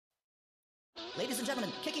Ladies and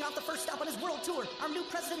gentlemen, kicking off the first stop on his world tour, our new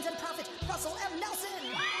president and prophet, Russell M. Nelson!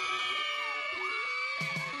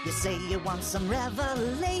 You say you want some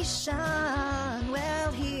revelation,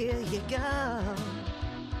 well, here you go.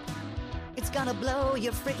 It's gonna blow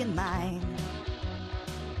your freaking mind.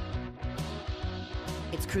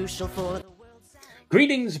 It's crucial for the world's...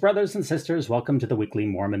 Greetings, brothers and sisters. Welcome to the weekly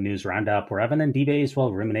Mormon News Roundup, where Evan and D-Bays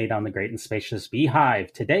will ruminate on the great and spacious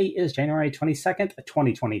beehive. Today is January 22nd,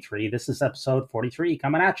 2023. This is episode 43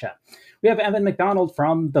 coming at you. We have Evan McDonald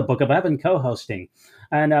from the Book of Evan co-hosting.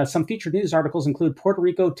 And some featured news articles include Puerto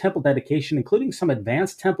Rico temple dedication, including some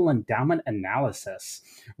advanced temple endowment analysis.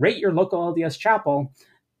 Rate your local LDS chapel.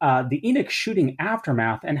 The Enoch shooting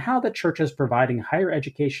aftermath, and how the church is providing higher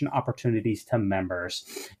education opportunities to members.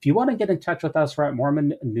 If you want to get in touch with us, we're at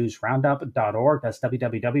mormonnewsroundup.org. That's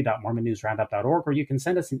www.mormonnewsroundup.org, or you can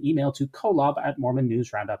send us an email to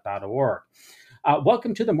collab@mormonnewsroundup.org.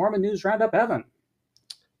 Welcome to the Mormon News Roundup, Evan.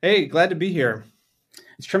 Hey, glad to be here.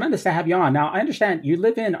 It's tremendous to have you on. Now, I understand you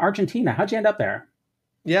live in Argentina. How'd you end up there?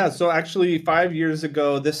 Yeah, so actually 5 years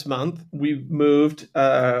ago this month, we moved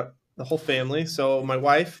the whole family. So my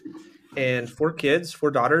wife and 4 kids, 4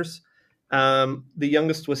 daughters. The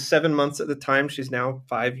youngest was 7 months at the time. She's now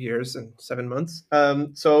 5 years and 7 months.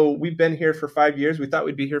 So we've been here for 5 years. We thought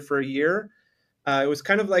we'd be here for a year. It was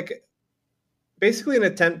kind of like basically an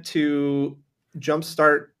attempt to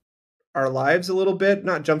jumpstart our lives a little bit,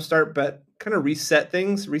 not jumpstart, but kind of reset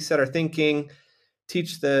things, reset our thinking,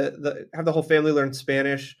 teach have the whole family learn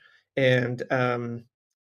Spanish. And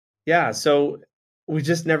so we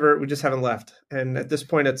just haven't left. And at this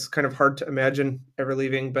point, it's kind of hard to imagine ever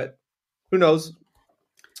leaving, but who knows?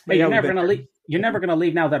 Hey, you're never going to leave. You're never going to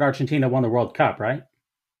leave now that Argentina won the World Cup, right?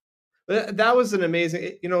 That was an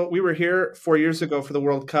amazing, we were here 4 years ago for the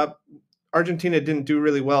World Cup. Argentina didn't do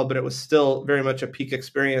really well, but it was still very much a peak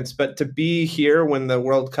experience. But to be here when they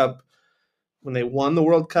won the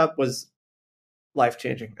World Cup was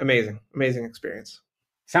life-changing. Amazing experience.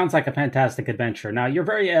 Sounds like a fantastic adventure. Now, you're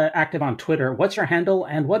very active on Twitter. What's your handle,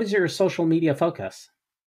 and what is your social media focus?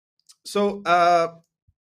 So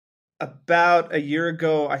about a year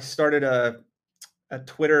ago, I started a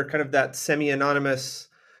Twitter, kind of that semi-anonymous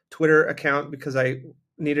Twitter account, because I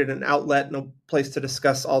needed an outlet and a place to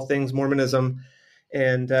discuss all things Mormonism.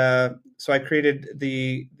 And so I created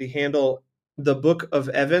the handle, the Book of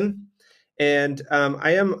Evan. And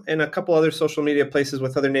I am in a couple other social media places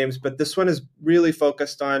with other names, but this one is really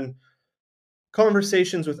focused on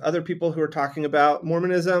conversations with other people who are talking about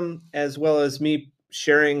Mormonism, as well as me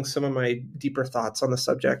sharing some of my deeper thoughts on the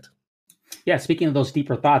subject. Yeah, speaking of those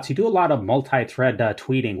deeper thoughts, you do a lot of multi-thread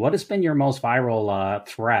tweeting. What has been your most viral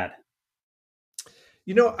thread?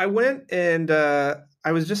 I went and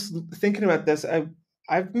I was just thinking about this.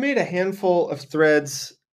 I've made a handful of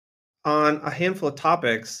threads on a handful of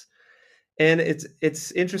topics. And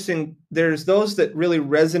it's interesting. There's those that really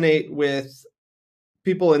resonate with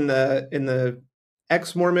people in the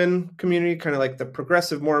ex-Mormon community, kind of like the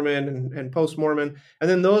progressive Mormon and post-Mormon, and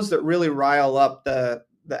then those that really rile up the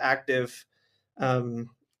active,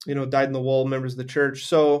 dyed-in-the-wool members of the church.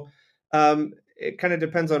 So it kind of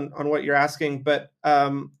depends on what you're asking. But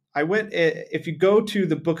if you go to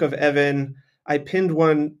the Book of Evan, I pinned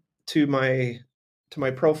one to my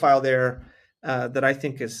profile there that I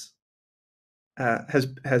think has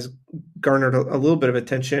garnered a little bit of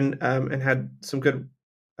attention and had some good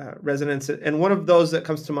resonance. And one of those that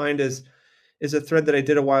comes to mind is a thread that I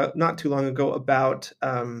did not too long ago about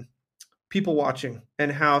people watching,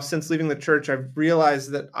 and how since leaving the church, I've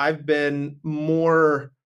realized that I've been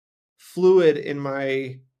more fluid in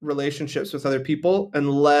my relationships with other people and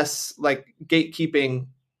less like gatekeeping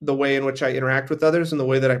the way in which I interact with others and the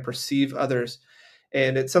way that I perceive others.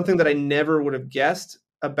 And it's something that I never would have guessed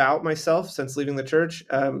about myself since leaving the church.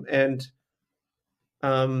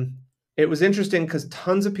 It was interesting because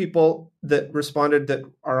tons of people that responded that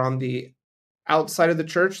are on the outside of the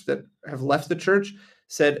church, that have left the church,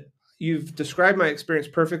 said, "You've described my experience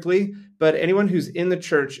perfectly, but anyone who's in the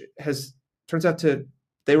church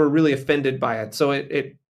they were really offended by it." So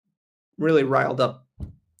it really riled up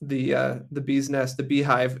the bee's nest, the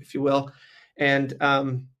beehive, if you will. And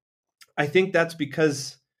I think that's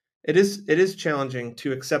because it is challenging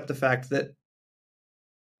to accept the fact that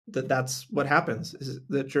that's what happens. Is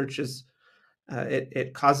the church is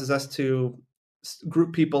it causes us to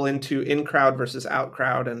group people into in crowd versus out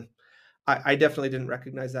crowd, and I definitely didn't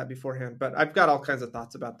recognize that beforehand. But I've got all kinds of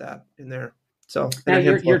thoughts about that in there. So now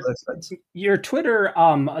your Twitter,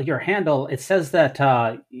 your handle, it says that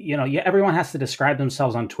everyone has to describe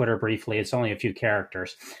themselves on Twitter briefly. It's only a few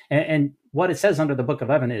characters, and what it says under the Book of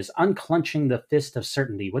Evan is unclenching the fist of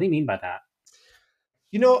certainty. What do you mean by that?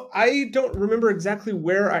 I don't remember exactly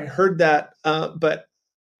where I heard that, but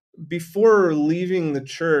before leaving the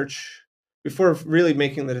church, before really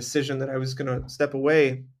making the decision that I was going to step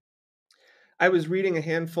away, I was reading a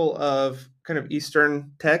handful of kind of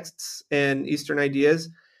Eastern texts and Eastern ideas.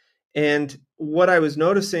 And what I was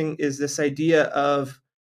noticing is this idea of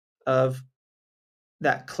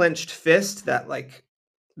that clenched fist,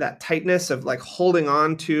 that tightness of like holding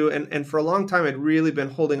on to, and for a long time I'd really been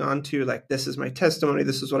holding on to, like, this is my testimony,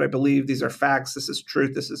 this is what I believe, these are facts, this is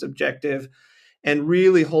truth, this is objective, and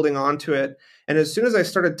really holding on to it. And as soon as I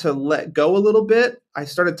started to let go a little bit, I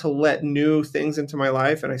started to let new things into my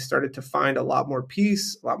life, and I started to find a lot more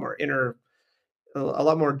peace, a lot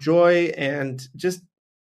more joy, and just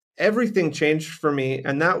everything changed for me.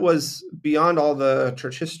 And that was beyond all the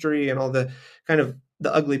church history and all the kind of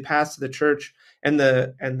the ugly past of the church and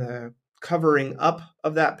the covering up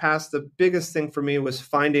of that past. The biggest thing for me was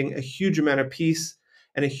finding a huge amount of peace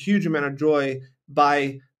and a huge amount of joy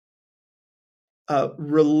by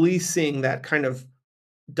releasing that kind of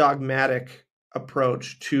dogmatic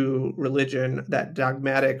approach to religion, that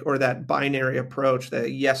dogmatic or that binary approach, the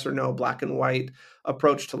yes or no, black and white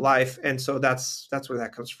approach to life. And so that's where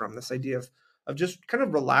that comes from, this idea of just kind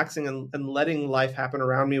of relaxing and letting life happen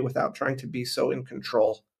around me without trying to be so in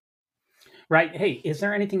control. Right. Hey, is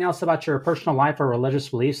there anything else about your personal life or religious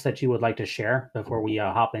beliefs that you would like to share before we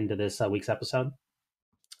hop into this week's episode?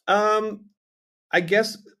 I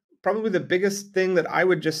guess probably the biggest thing that I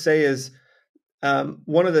would just say is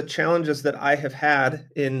one of the challenges that I have had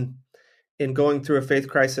in going through a faith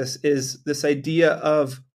crisis is this idea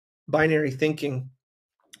of binary thinking,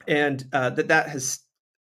 and that has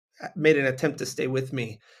made an attempt to stay with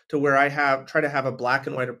me, to where I try to have a black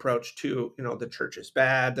and white approach to, the church is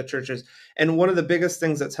bad, the church is, and one of the biggest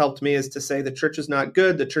things that's helped me is to say the church is not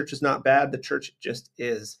good, the church is not bad, the church just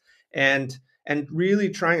is. And really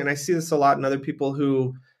trying, and I see this a lot in other people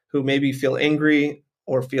who maybe feel angry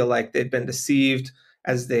or feel like they've been deceived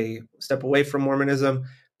as they step away from Mormonism.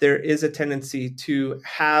 There is a tendency to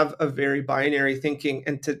have a very binary thinking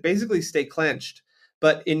and to basically stay clenched,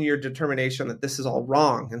 but in your determination that this is all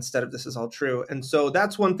wrong instead of this is all true. And so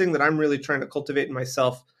that's one thing that I'm really trying to cultivate in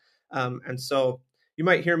myself. And so you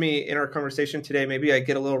might hear me in our conversation today, maybe I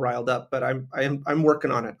get a little riled up, but I'm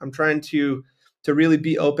working on it. I'm trying to really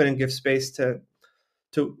be open and give space to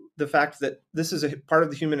the fact that this is a part of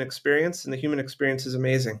the human experience, and the human experience is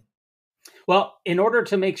amazing. Well, in order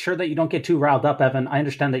to make sure that you don't get too riled up, Evan, I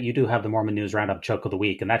understand that you do have the Mormon News Roundup Joke of the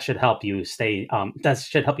Week, and that should help you stay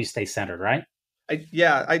centered, right?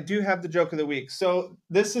 I do have the joke of the week. So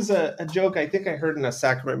this is a joke I think I heard in a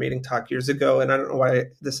sacrament meeting talk years ago, and I don't know why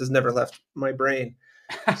this has never left my brain.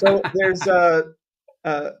 So there's a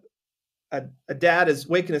dad is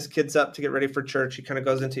waking his kids up to get ready for church. He kind of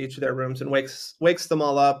goes into each of their rooms and wakes them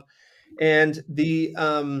all up. And the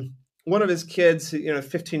one of his kids,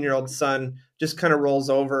 15-year-old son, just kind of rolls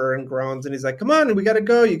over and groans, and he's like, "Come on, we got to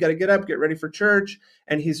go. You got to get up, get ready for church."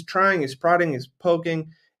 And he's trying, he's prodding, he's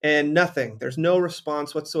poking, and nothing. There's no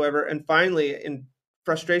response whatsoever. And finally, in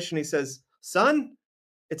frustration, he says, "Son,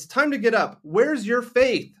 it's time to get up. Where's your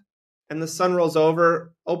faith?" And the son rolls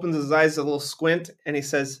over, opens his eyes a little squint, and he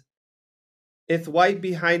says, "It's white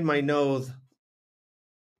behind my nose.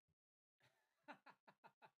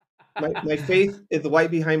 My faith is white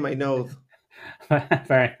behind my nose."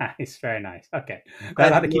 Very nice, very nice. Okay, I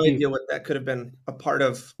have no idea what that could have been a part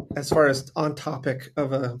of, as far as on topic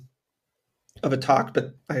of a talk,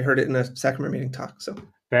 but I heard it in a sacrament meeting talk. So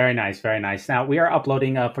very nice, very nice. Now, we are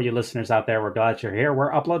uploading, for you listeners out there, we're glad you're here.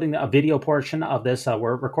 We're uploading a video portion of this.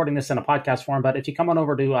 We're recording this in a podcast form, but if you come on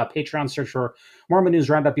over to Patreon, search for Mormon News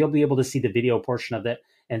Roundup, you'll be able to see the video portion of it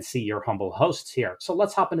and see your humble hosts here. So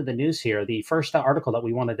let's hop into the news here. The first article that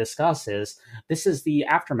we want to discuss is the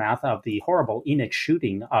aftermath of the horrible Enoch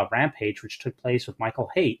shooting rampage, which took place with Michael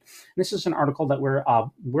Haight. And this is an article that we're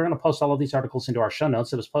going to post all of these articles into our show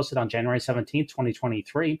notes. It was posted on January 17th,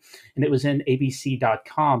 2023, and it was in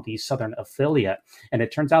abc.com, the Southern affiliate. And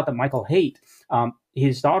it turns out that Michael Haight,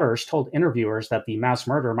 his daughters told interviewers that the mass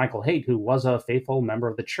murderer, Michael Haight, who was a faithful member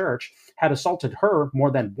of the church, had assaulted her more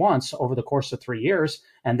than once over the course of 3 years,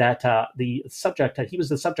 and that he was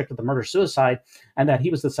the subject of the murder-suicide, and that he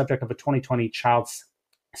was the subject of a 2020 child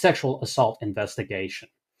sexual assault investigation.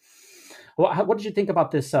 Well, what did you think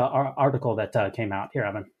about this article that came out here,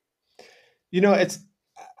 Evan?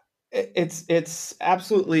 It's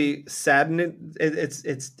absolutely saddening.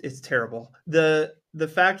 It's terrible. The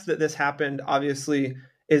fact that this happened obviously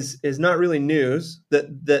is not really news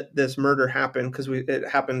that this murder happened, because it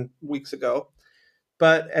happened weeks ago.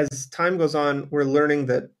 But as time goes on, we're learning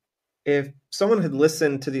that if someone had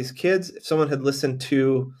listened to these kids, if someone had listened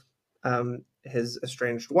to his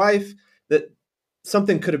estranged wife, that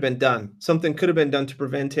something could have been done. Something could have been done to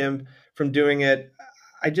prevent him from doing it.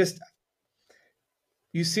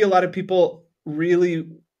 You see a lot of people really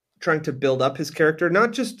trying to build up his character,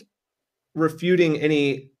 not just refuting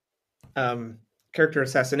any character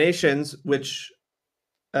assassinations, which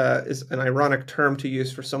is an ironic term to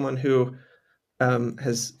use for someone who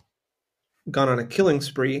has gone on a killing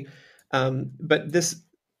spree. But this,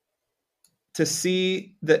 to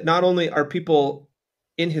see that not only are people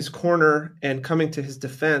in his corner and coming to his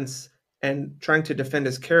defense and trying to defend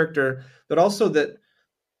his character, but also that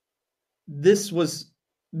this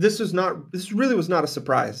really was not a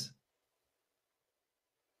surprise.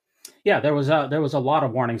 Yeah, there was a lot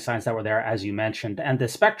of warning signs that were there, as you mentioned, and the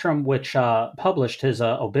Spectrum, which published his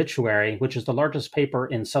obituary, which is the largest paper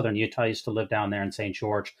in southern Utah. I used to live down there in St.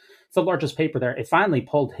 George. It's the largest paper there. It finally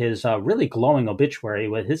pulled his really glowing obituary,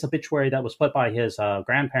 with his obituary that was put by his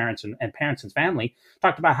grandparents and parents and family.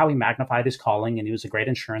 Talked about how he magnified his calling and he was a great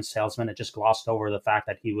insurance salesman. It just glossed over the fact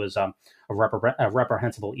that he was a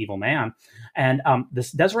reprehensible evil man. And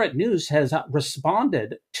this Deseret News has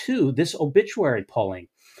responded to this obituary pulling.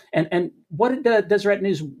 And what did the Deseret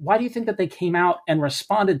News, why do you think that they came out and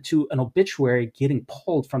responded to an obituary getting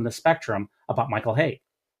pulled from the Spectrum about Michael Hay?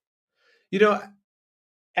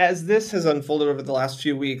 As this has unfolded over the last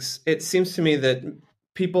few weeks, it seems to me that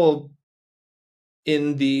people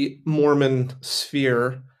in the Mormon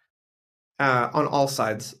sphere, on all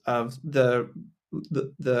sides of the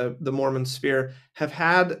Mormon sphere, have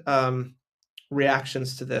had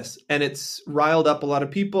reactions to this, and it's riled up a lot of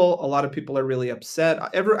people. A lot of people are really upset.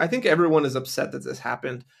 I think everyone is upset that this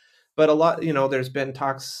happened, but a lot, there's been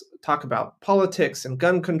talk about politics and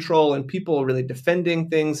gun control and people really defending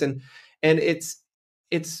things, and it's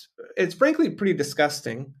frankly pretty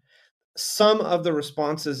disgusting. Some of the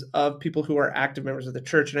responses of people who are active members of the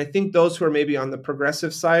church, and I think those who are maybe on the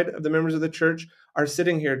progressive side of the members of the church, are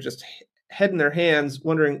sitting here just head in their hands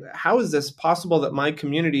wondering, how is this possible that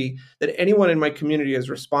anyone in my community is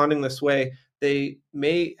responding this way? They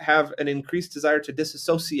may have an increased desire to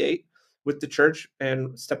disassociate with the church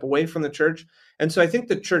and step away from the church. And so I think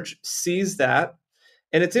the church sees that.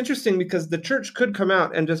 And it's interesting because the church could come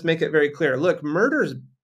out and just make it very clear, look, murder's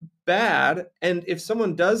bad. And if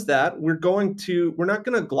someone does that, we're not going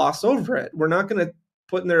to gloss over it. We're not going to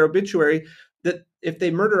put in their obituary that if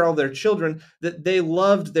they murder all their children, that they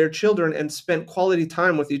loved their children and spent quality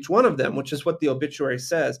time with each one of them, which is what the obituary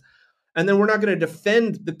says. And then we're not going to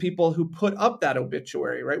defend the people who put up that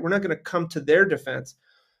obituary, right? We're not going to come to their defense.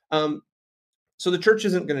 So the church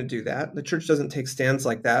isn't going to do that. The church doesn't take stands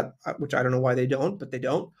like that, which I don't know why they don't, but they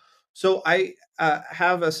don't. So I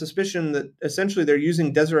have a suspicion that essentially they're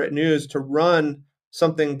using Deseret News to run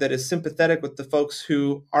something that is sympathetic with the folks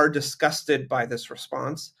who are disgusted by this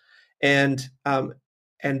response. And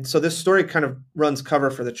so this story kind of runs cover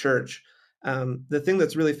for the church. The thing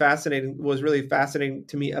that's really fascinating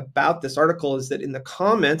to me about this article is that in the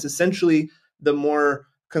comments, essentially the more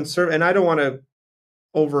conservative, and I don't want to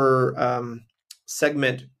over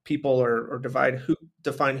segment people or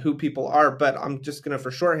define who people are, but I'm just going to, for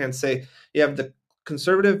shorthand, say you have the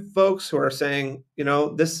conservative folks who are saying,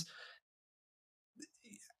 this,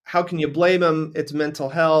 how can you blame them? It's mental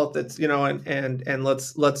health. It's, and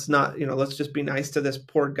let's not, let's just be nice to this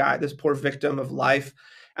poor guy, this poor victim of life.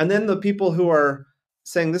 And then the people who are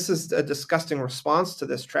saying this is a disgusting response to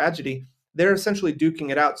this tragedy, they're essentially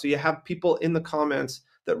duking it out. So you have people in the comments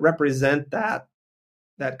that represent that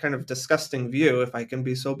kind of disgusting view, if I can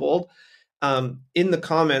be so bold, in the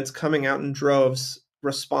comments, coming out in droves,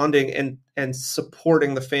 responding and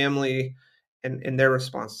supporting the family and their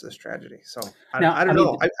response to this tragedy. So I don't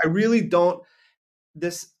know. I really don't.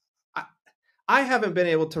 I haven't been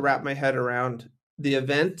able to wrap my head around the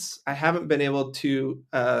events. I haven't been able to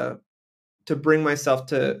bring myself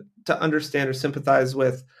to understand or sympathize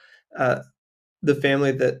with the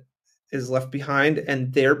family that is left behind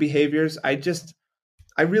and their behaviors.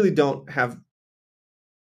 I really don't have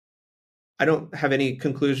any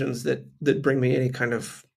conclusions that bring me any kind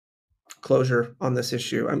of closure on this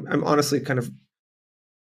issue. I'm honestly kind of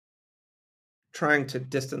trying to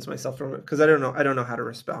distance myself from it because I don't know how to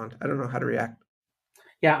respond. I don't know how to react.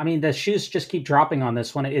 Yeah, I mean, the shoes just keep dropping on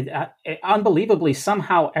this one. It unbelievably,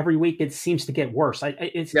 somehow every week it seems to get worse.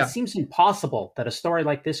 It seems impossible that a story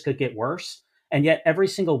like this could get worse, and yet every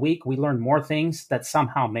single week we learn more things that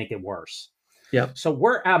somehow make it worse. Yeah. So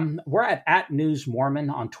we're at News Mormon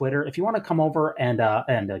on Twitter. If you want to come over and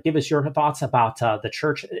give us your thoughts about the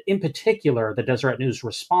church, in particular, the Deseret News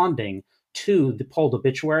responding to the polled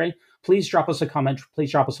obituary, please drop us a comment.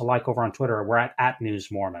 Please drop us a like over on Twitter. We're at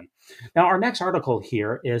 @NewsMormon. Now, our next article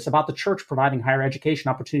here is about the church providing higher education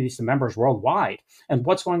opportunities to members worldwide. And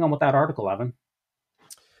what's going on with that article, Evan?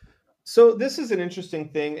 So this is an interesting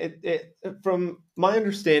thing. From my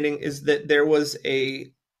understanding, is that there was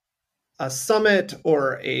a summit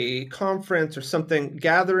or a conference or something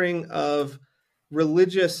gathering of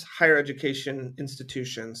religious higher education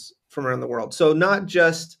institutions from around the world. So not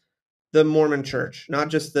just the Mormon Church, not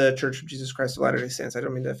just the Church of Jesus Christ of Latter-day Saints. I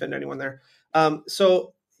don't mean to offend anyone there.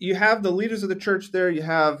 So you have the leaders of the church there. You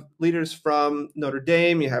have leaders from Notre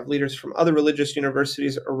Dame. You have leaders from other religious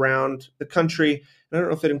universities around the country. And I don't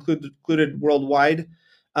know if it included worldwide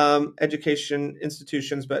education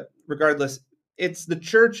institutions, but regardless, it's the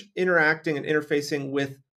church interacting and interfacing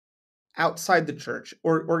with outside the church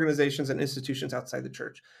or organizations and institutions outside the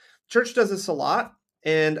church. Church does this a lot.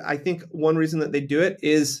 And I think one reason that they do it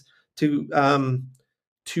is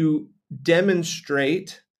to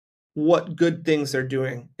demonstrate what good things they're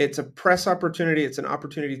doing. It's a press opportunity. It's an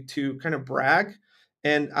opportunity to kind of brag.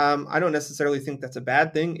 And I don't necessarily think that's a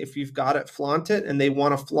bad thing. If you've got it, flaunt it. And they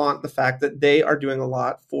want to flaunt the fact that they are doing a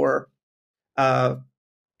lot for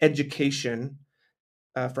education,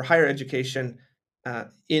 for higher education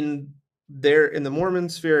in the Mormon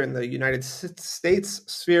sphere, in the United States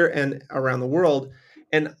sphere, and around the world.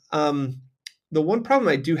 And the one problem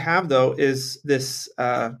I do have, though, is this.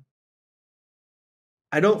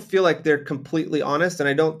 I don't feel like they're completely honest, and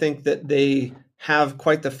I don't think that they have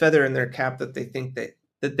quite the feather in their cap that they think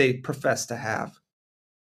that they profess to have.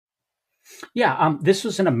 Yeah, this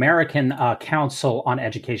was an American Council on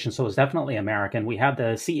Education, so it was definitely American. We had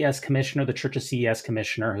the CES commissioner, the Church of CES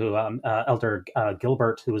commissioner, who Elder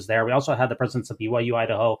Gilbert, who was there. We also had the presidents of BYU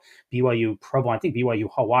Idaho, BYU Provo, I think BYU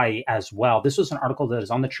Hawaii as well. This was an article that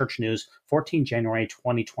is on the Church News, 14 January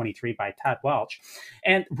 2023 by Tad Welch.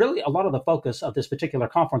 And really, a lot of the focus of this particular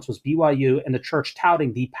conference was BYU and the church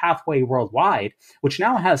touting the Pathway Worldwide, which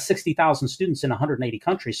now has 60,000 students in 180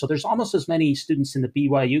 countries. So there's almost as many students in the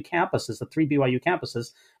BYU campus as the 3 BYU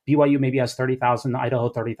campuses. BYU maybe has 30,000, Idaho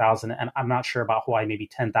 30,000, and I'm not sure about Hawaii, maybe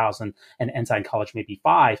 10,000, and Ensign College maybe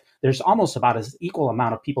 5. There's almost about as equal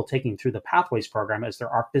amount of people taking through the Pathways program as there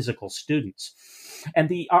are physical students. And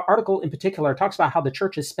the article in particular talks about how the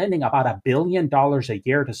church is spending about $1 billion a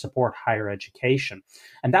year to support higher education.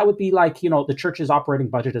 And that would be like, the church's operating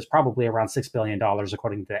budget is probably around $6 billion,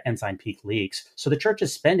 according to Ensign Peak Leaks. So the church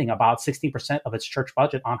is spending about 16% of its church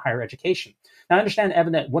budget on higher education. Now, I understand,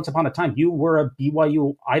 Evan, that once upon a time, you were a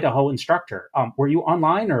BYU Idaho instructor. Were you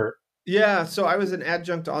online or? Yeah, so I was an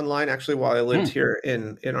adjunct online actually while I lived here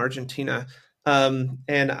in Argentina. And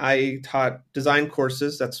I taught design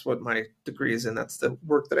courses. That's what my degree is in. That's the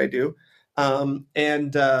work that I do.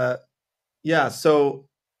 So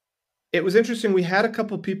it was interesting. We had a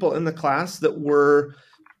couple people in the class that were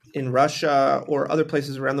in Russia or other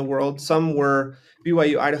places around the world. Some were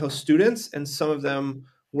BYU Idaho students, and some of them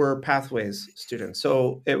were Pathways students.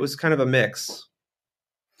 So it was kind of a mix.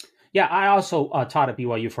 Yeah, I also taught at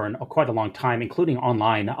BYU for quite a long time, including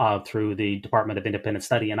online through the Department of Independent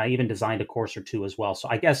Study, and I even designed a course or two as well. So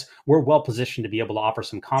I guess we're well positioned to be able to offer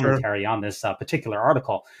some commentary on this particular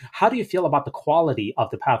article. How do you feel about the quality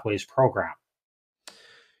of the Pathways program?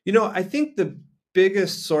 I think the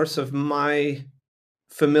biggest source of my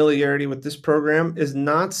familiarity with this program is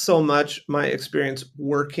not so much my experience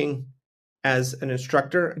working as an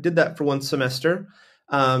instructor. I did that for one semester.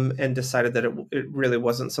 And decided that it really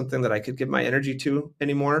wasn't something that I could give my energy to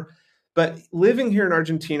anymore. But living here in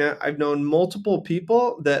Argentina, I've known multiple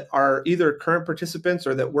people that are either current participants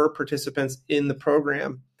or that were participants in the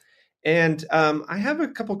program. And I have a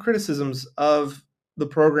couple criticisms of the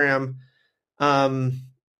program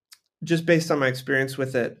just based on my experience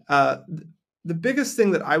with it. The biggest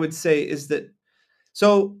thing that I would say is that,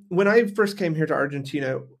 so when I first came here to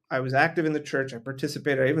Argentina, I was active in the church. I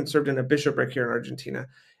participated. I even served in a bishopric here in Argentina.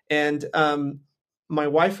 And my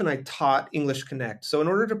wife and I taught English Connect. So in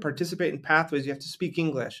order to participate in Pathways, you have to speak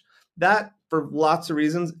English. That, for lots of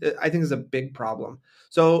reasons, I think is a big problem.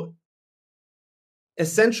 So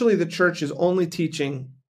essentially, the church is only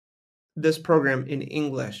teaching this program in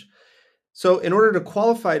English. So in order to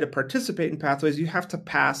qualify to participate in Pathways, you have to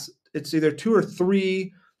pass, it's either 2 or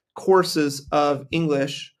 3 courses of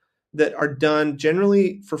English that are done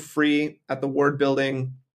generally for free at the Ward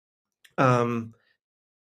Building.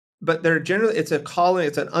 But they're generally, it's a calling,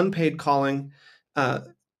 it's an unpaid calling,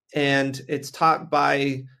 and it's taught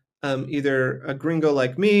by either a gringo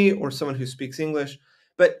like me or someone who speaks English.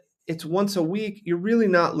 But it's once a week. You're really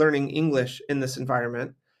not learning English in this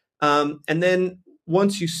environment. And then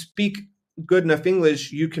once you speak good enough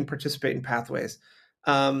English, you can participate in pathways.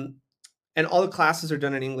 And all the classes are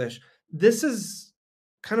done in English. This is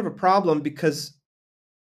kind of a problem because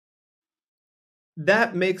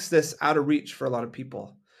that makes this out of reach for a lot of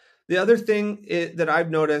people. The other thing that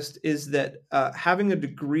I've noticed is that having a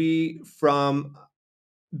degree from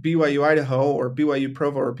BYU Idaho or BYU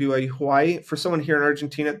Provo or BYU Hawaii for someone here in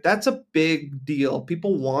Argentina, that's a big deal.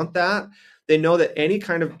 People want that. They know that any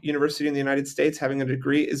kind of university in the United States having a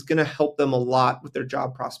degree is going to help them a lot with their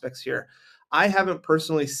job prospects here. I haven't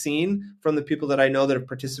personally seen from the people that I know that have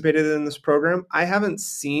participated in this program, I haven't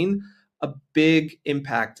seen a big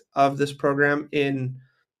impact of this program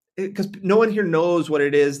because no one here knows what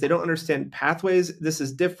it is. They don't understand pathways. This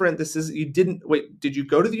is different. Did you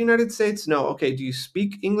go to the United States? No. Okay. Do you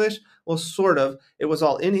speak English? Well, sort of. It was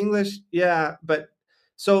all in English. Yeah. But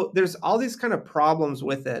so there's all these kind of problems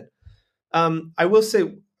with it. I will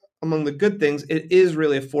say among the good things, it is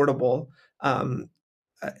really affordable.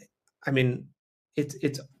 I mean,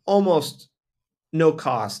 it's almost no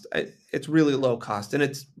cost. It's really low cost, and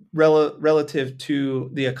it's relative to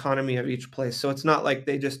the economy of each place. So it's not like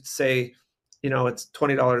they just say, it's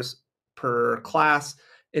 $20 per class.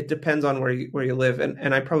 It depends on where you live.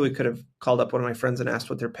 And I probably could have called up one of my friends and asked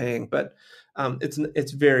what they're paying, but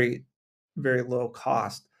it's very, very low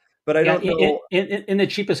cost. But I don't know. In the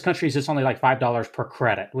cheapest countries, it's only like $5 per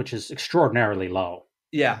credit, which is extraordinarily low.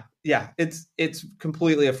 Yeah. It's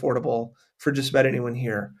completely affordable for just about anyone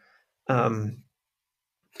here.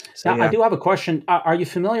 Now, yeah. I do have a question. Are you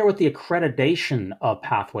familiar with the accreditation of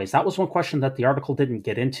pathways? That was one question that the article didn't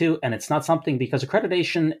get into, and it's not something because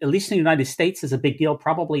accreditation, at least in the United States, is a big deal.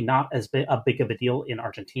 Probably not as big of a deal in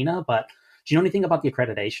Argentina, but do you know anything about the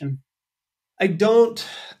accreditation? I don't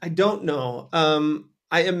know.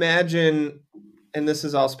 I imagine, and this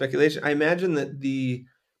is all speculation, I imagine that the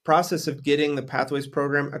process of getting the Pathways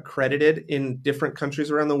program accredited in different countries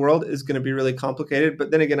around the world is going to be really complicated.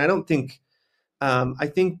 But then again, I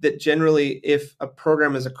think that generally if a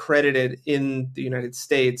program is accredited in the United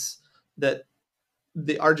States, that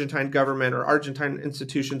the Argentine government or Argentine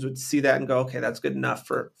institutions would see that and go, okay, that's good enough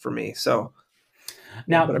for me. So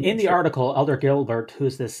now in the article, Elder Gilbert,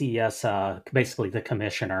 who's the CES, basically the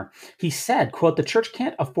commissioner, he said, quote, "The church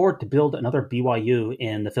can't afford to build another BYU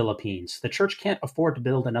in the Philippines. The church can't afford to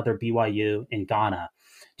build another BYU in Ghana."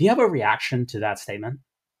 Do you have a reaction to that statement?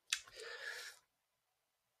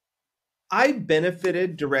 I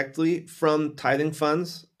benefited directly from tithing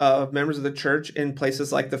funds of members of the church in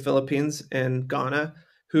places like the Philippines and Ghana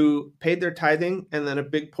who paid their tithing, and then a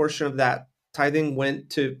big portion of that tithing went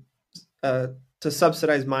to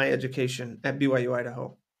subsidize my education at BYU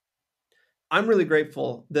Idaho. I'm really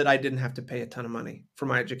grateful that I didn't have to pay a ton of money for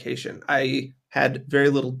my education. I had very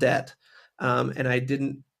little debt, and I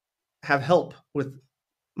didn't have help with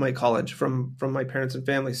my college from my parents and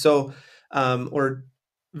family. So, or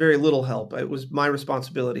very little help. It was my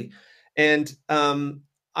responsibility. And I'm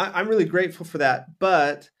really grateful for that.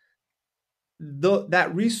 But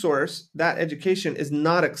that resource, that education is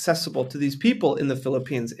not accessible to these people in the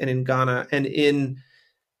Philippines and in Ghana and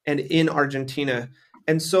in Argentina.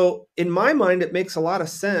 And so in my mind, it makes a lot of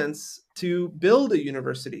sense to build a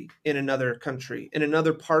university in another country, in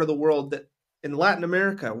another part of the world, that in Latin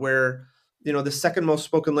America, where the second most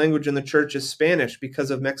spoken language in the church is Spanish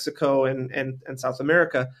because of Mexico and South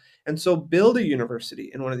America. And so build a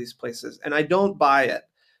university in one of these places. And I don't buy it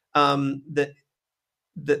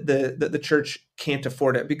that the church can't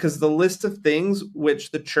afford it, because the list of things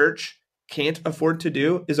which the church can't afford to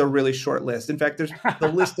do is a really short list. In fact, there's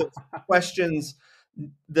the list of questions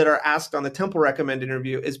that are asked on the Temple Recommend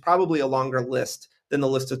interview is probably a longer list than the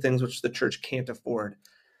list of things which the church can't afford.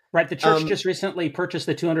 Right. The church just recently purchased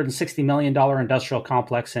the $260 million industrial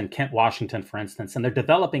complex in Kent, Washington, for instance, and they're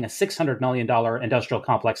developing a $600 million industrial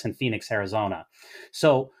complex in Phoenix, Arizona.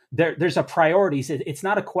 So there's a priorities. It's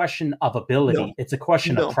not a question of ability. No. It's a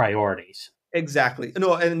question of priorities. Exactly.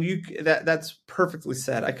 No, and that's perfectly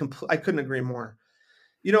said. I couldn't agree more.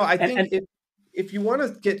 I think if you want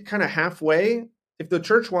to get kind of halfway, if the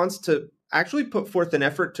church wants to actually put forth an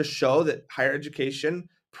effort to show that higher education,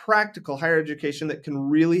 practical higher education that can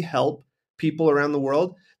really help people around the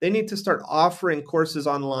world, they need to start offering courses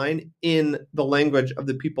online in the language of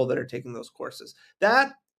the people that are taking those courses.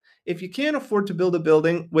 That, if you can't afford to build a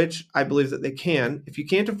building, which I believe that they can, if you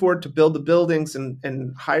can't afford to build the buildings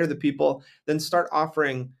and hire the people, then start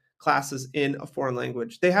offering classes in a foreign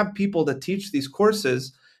language. They have people that teach these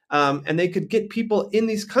courses, and they could get people in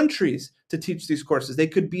these countries to teach these courses. They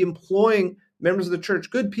could be employing members of the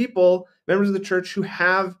church, good people, members of the church who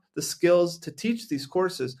have the skills to teach these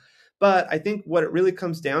courses. But I think what it really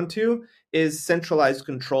comes down to is centralized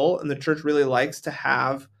control, and the church really likes to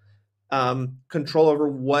have control over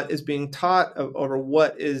what is being taught, over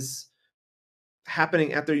what is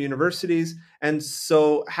happening at their universities. And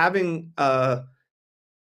so having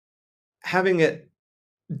it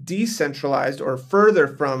decentralized or further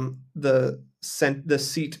from the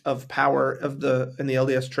seat of power in the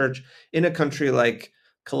LDS Church in a country like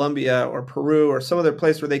Colombia or Peru or some other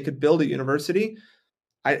place where they could build a university,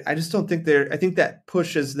 I just don't think I think that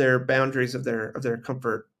pushes their boundaries of their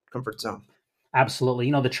comfort zone. Absolutely.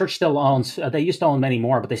 The church still owns, they used to own many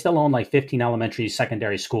more, but they still own like 15 elementary,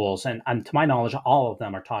 secondary schools. And to my knowledge, all of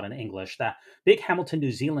them are taught in English. That big Hamilton,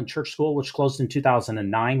 New Zealand church school, which closed in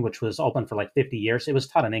 2009, which was open for like 50 years, it was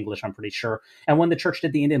taught in English, I'm pretty sure. And when the church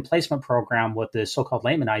did the Indian placement program with the so-called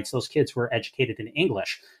Lamanites, those kids were educated in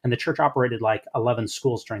English. And the church operated like 11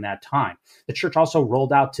 schools during that time. The church also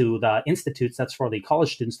rolled out to the institutes, that's for the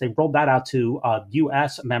college students, they rolled that out to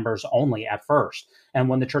U.S. members only at first. And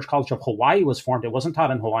when the Church College of Hawaii was formed, it wasn't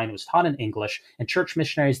taught in Hawaiian, it was taught in English. And church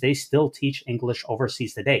missionaries, they still teach English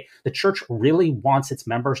overseas today. The church really wants its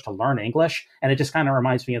members to learn English. And it just kind of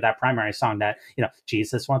reminds me of that primary song that,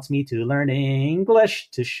 Jesus wants me to learn English,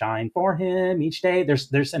 to shine for him each day.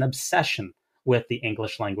 There's an obsession with the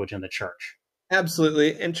English language in the church.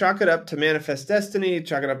 Absolutely. And chalk it up to manifest destiny,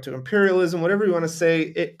 chalk it up to imperialism, whatever you want to say.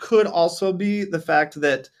 It could also be the fact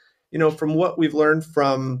that, from what we've learned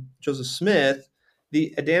from Joseph Smith,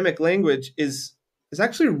 the Adamic language is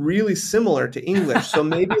actually really similar to English. So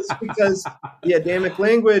maybe it's because the Adamic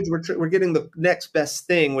language, we're getting the next best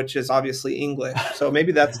thing, which is obviously English. So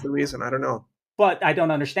maybe that's the reason. I don't know. But I don't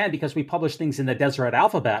understand, because we publish things in the Deseret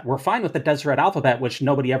alphabet. We're fine with the Deseret alphabet, which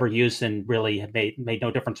nobody ever used and really made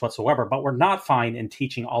no difference whatsoever. But we're not fine in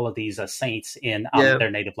teaching all of these saints in their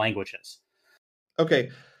native languages. Okay.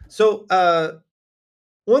 So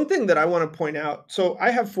one thing that I want to point out, so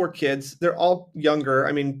I have 4 kids. They're all younger.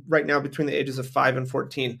 I mean, right now between the ages of 5 and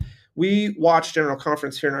 14. We watched General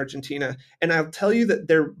Conference here in Argentina, and I'll tell you that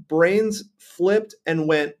their brains flipped and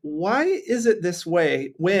went, why is it this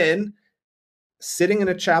way, when sitting in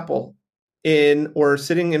a chapel or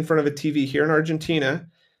sitting in front of a TV here in Argentina,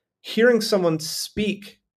 hearing someone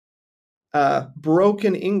speak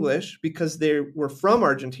broken English, because they were from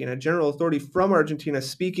Argentina, general authority from Argentina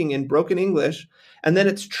speaking in broken English, and then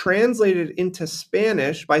it's translated into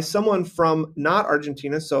Spanish by someone from not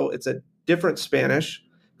Argentina, so it's a different Spanish,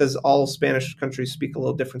 because all Spanish countries speak a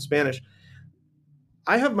little different Spanish.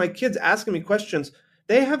 I have my kids asking me questions.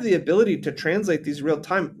 They have the ability to translate these real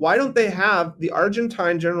time. Why don't they have the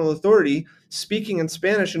Argentine general authority speaking in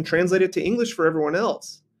Spanish and translate it to English for everyone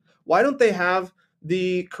else? Why don't they have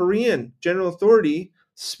the Korean general authority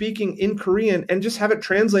speaking in Korean and just have it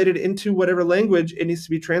translated into whatever language it needs to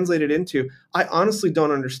be translated into? I honestly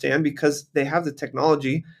don't understand, because they have the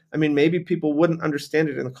technology. I mean, maybe people wouldn't understand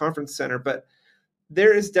it in the conference center, but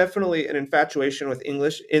there is definitely an infatuation with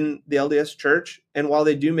English in the LDS Church. And while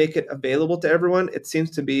they do make it available to everyone, it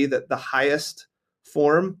seems to be that the highest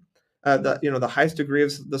form, the highest degree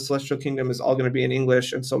of the celestial kingdom is all going to be in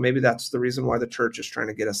English. And so maybe that's the reason why the church is trying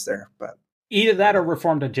to get us there. But either that or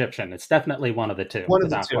Reformed Egyptian. It's definitely one of the two,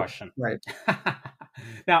 without question. Right.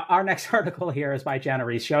 Now, our next article here is by Jana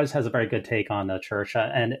Reese. She always has a very good take on the church,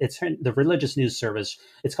 and it's the religious news service.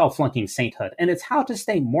 It's called Flunking Sainthood, and it's how to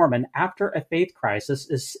stay Mormon after a faith crisis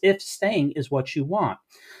if staying is what you want.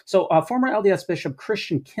 So former LDS Bishop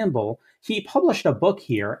Christian Kimball, he published a book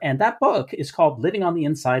here, and that book is called Living on the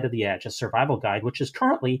Inside of the Edge, a survival guide, which is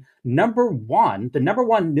currently the number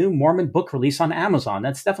one new Mormon book release on Amazon.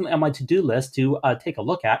 That's definitely on my to-do list to take a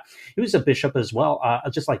look at. He was a bishop as well,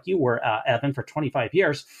 just like you were, Evan, for 25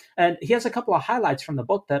 years. And he has a couple of highlights from the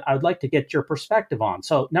book that I would like to get your perspective on.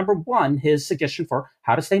 So number one, his suggestion for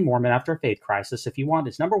how to stay Mormon after a faith crisis, if you want,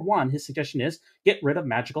 is number one, his suggestion is get rid of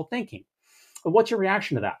magical thinking. What's your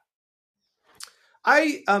reaction to that?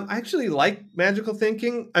 I actually like magical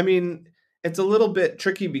thinking. I mean, it's a little bit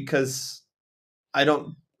tricky because I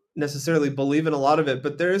don't necessarily believe in a lot of it,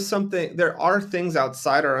 but there are things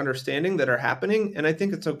outside our understanding that are happening, and I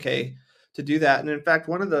think it's okay to do that. And in fact,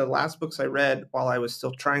 one of the last books I read while I was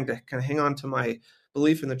still trying to kind of hang on to my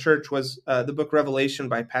belief in the church was the book Revelation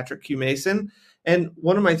by Patrick Q. Mason. And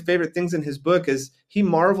one of my favorite things in his book is he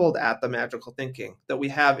marveled at the magical thinking that we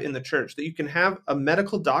have in the church, that you can have a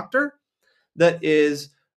medical doctor that is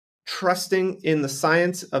trusting in the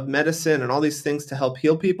science of medicine and all these things to help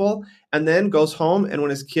heal people, and then goes home, and when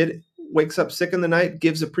his kid wakes up sick in the night,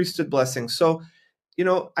 gives a priesthood blessing. So,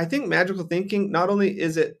 I think magical thinking, not only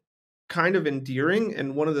is it kind of endearing,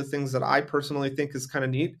 and one of the things that I personally think is kind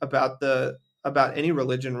of neat about any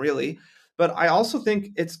religion really, But I also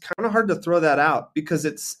think it's kind of hard to throw that out because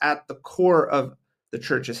it's at the core of the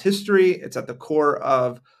church's history. It's at the core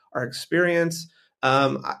of our experience.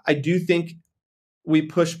 I do think we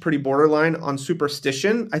push pretty borderline on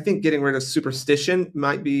superstition. I think getting rid of superstition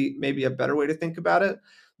might be maybe a better way to think about it.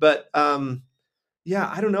 But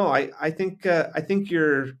yeah, I don't know. I think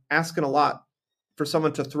you're asking a lot for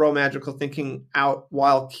someone to throw magical thinking out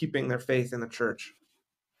while keeping their faith in the church.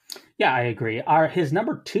 Yeah, I agree. His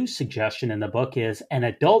number 2 suggestion in the book is an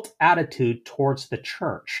adult attitude towards the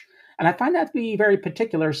church. And I find that to be very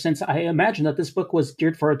particular since I imagine that this book was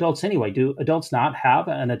geared for adults anyway. Do adults not have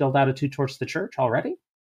an adult attitude towards the church already?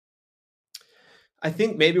 I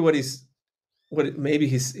think maybe he's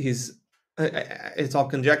it's all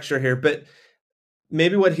conjecture here, but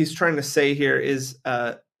maybe what he's trying to say here is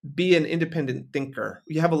be an independent thinker.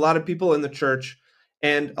 You have a lot of people in the church,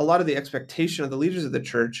 and a lot of the expectation of the leaders of the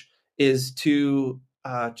church is to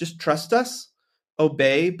just trust us,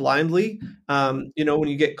 obey blindly. When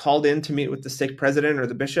you get called in to meet with the stake president or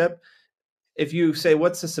the bishop, if you say,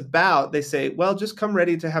 "What's this about?" they say, "Well, just come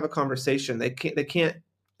ready to have a conversation."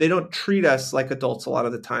 They don't treat us like adults a lot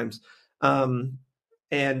of the times.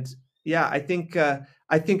 And yeah, I think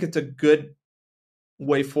it's a good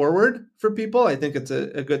way forward for people. I think it's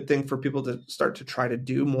a good thing for people to start to try to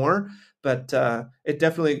do more, but it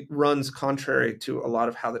definitely runs contrary to a lot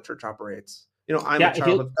of how the church operates. I'm a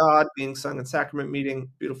child of God, being sung in sacrament meeting,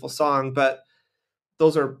 beautiful song, but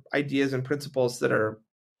those are ideas and principles that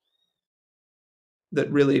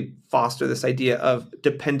really foster this idea of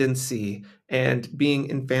dependency and being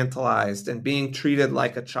infantilized and being treated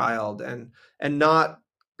like a child and not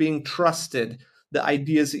being trusted. The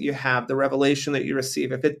ideas that you have, the revelation that you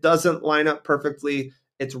receive, if it doesn't line up perfectly,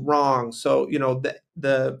 it's wrong. So,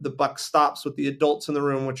 the buck stops with the adults in the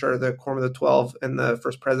room, which are the Quorum of the 12 and the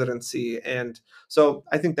First Presidency. And so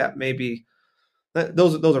I think that maybe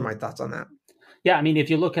those are my thoughts on that. Yeah, I mean, if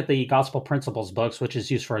you look at the Gospel Principles books, which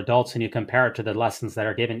is used for adults, and you compare it to the lessons that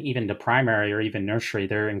are given even to primary or even nursery,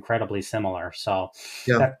 they're incredibly similar. So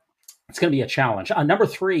yeah. It's going to be a challenge. Number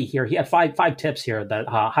 3 here, he had five tips here that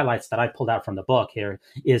highlights that I pulled out from the book here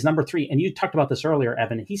is number 3. And you talked about this earlier,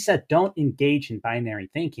 Evan. He said, don't engage in binary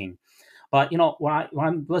thinking. But, when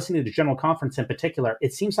I'm listening to the General Conference in particular,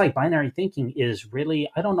 it seems like binary thinking is really,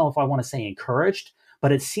 I don't know if I want to say encouraged,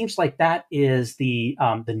 but it seems like that is the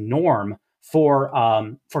norm for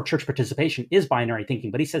church participation is binary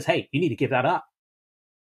thinking. But he says, hey, you need to give that up.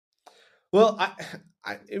 Well,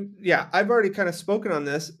 I've already kind of spoken on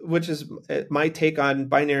this, which is my take on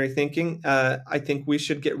binary thinking. I think we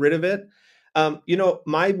should get rid of it.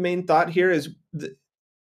 My main thought here is,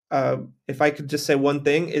 if I could just say one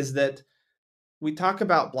thing, is that we talk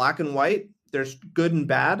about black and white. There's good and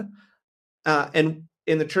bad. And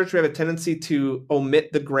in the church, we have a tendency to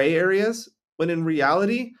omit the gray areas, when in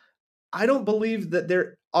reality, I don't believe that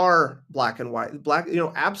there are black and white.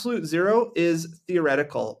 Absolute zero is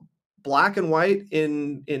theoretical. Black and white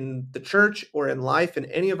in the church or in life, in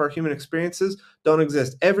any of our human experiences, don't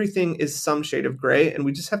exist. Everything is some shade of gray, and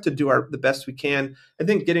we just have to do the best we can. I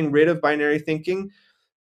think getting rid of binary thinking,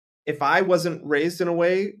 if I wasn't raised in a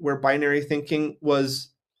way where binary thinking was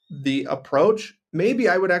the approach, maybe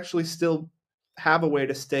I would actually still have a way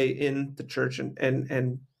to stay in the church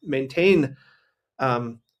and maintain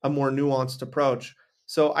a more nuanced approach.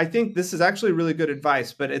 So I think this is actually really good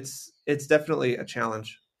advice, but it's definitely a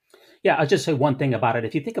challenge. Yeah, I'll just say one thing about it.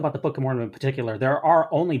 If you think about the Book of Mormon in particular, there are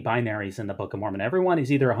only binaries in the Book of Mormon. Everyone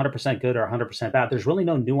is either 100% good or 100% bad. There's really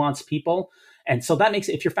no nuanced people. And so that makes,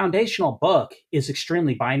 if your foundational book is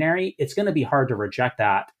extremely binary, it's going to be hard to reject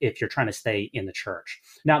that if you're trying to stay in the church.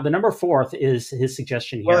 Now, the number 4 is his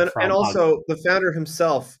suggestion here. Well, and also the founder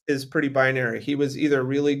himself is pretty binary. He was either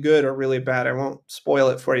really good or really bad. I won't spoil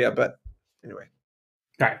it for you, but anyway.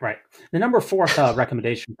 Right. The number 4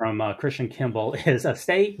 recommendation from Christian Kimball is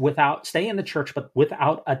stay in the church, but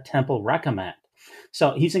without a temple recommend.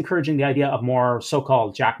 So he's encouraging the idea of more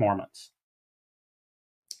so-called Jack Mormons.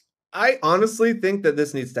 I honestly think that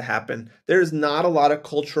this needs to happen. There's not a lot of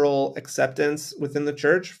cultural acceptance within the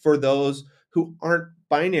church for those who aren't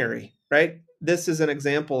binary, right? This is an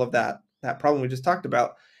example of that problem we just talked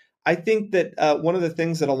about. I think that one of the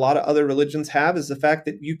things that a lot of other religions have is the fact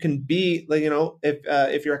that you can be,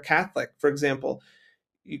 if you're a Catholic, for example,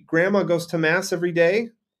 grandma goes to mass every day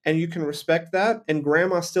and you can respect that. And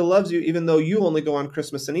grandma still loves you, even though you only go on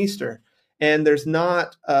Christmas and Easter. And there's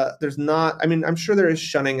not, I mean, I'm sure there is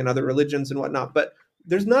shunning in other religions and whatnot, but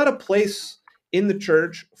there's not a place in the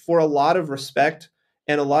church for a lot of respect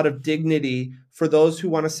and a lot of dignity for those who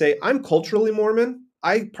want to say, I'm culturally Mormon.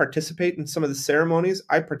 I participate in some of the ceremonies.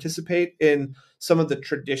 I participate in some of the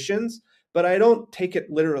traditions, but I don't take it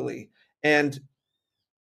literally. And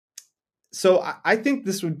so I think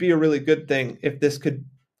this would be a really good thing if this could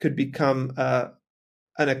become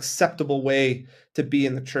an acceptable way to be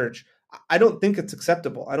in the church. I don't think it's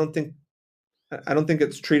acceptable. I don't think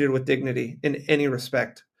it's treated with dignity in any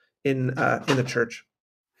respect in the church.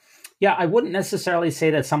 Yeah, I wouldn't necessarily say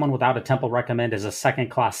that someone without a temple recommend is a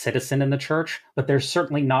second-class citizen in the church, but they're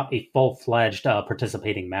certainly not a full-fledged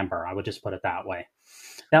participating member. I would just put it that way.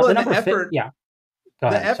 Now, Well, the number the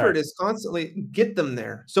ahead, effort is constantly get them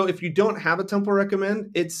there. So if you don't have a temple recommend,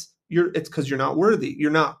 it's because you're not worthy. You're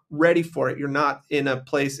not ready for it. You're not in a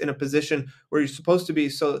place, in a position where you're supposed to be.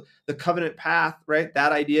 So the covenant path, right?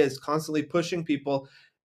 That idea is constantly pushing people.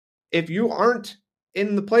 If you aren't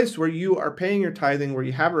in the place where you are paying your tithing, where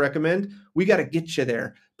you have a recommend, we got to get you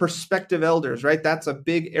there. Prospective elders, right? That's a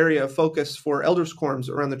big area of focus for elders quorums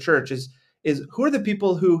around the church is who are the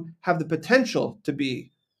people who have the potential to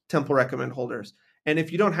be temple recommend holders. And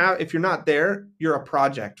if you're not there, you're a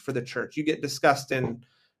project for the church. You get discussed in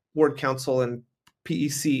ward council and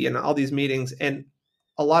PEC and all these meetings, and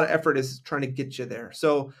a lot of effort is trying to get you there.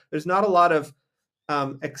 So there's not a lot of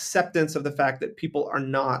acceptance of the fact that people are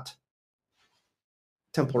not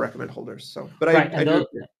temple recommend holders. So, but right, I do.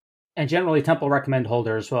 And generally, temple recommend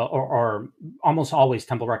holders, or almost always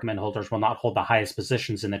temple recommend holders, will not hold the highest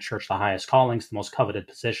positions in the church, the highest callings, the most coveted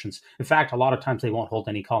positions. In fact, a lot of times they won't hold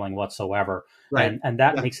any calling whatsoever. Right. And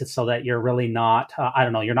that makes it so that you're really not,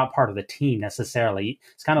 you're not part of the team necessarily.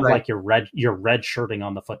 It's kind of Right. like you're red shirting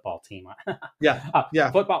on the football team. Yeah.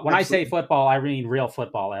 Football. When Absolutely. I say football, I mean real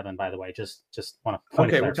football, Evan, by the way. Just want to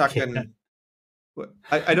point Okay, we're talking.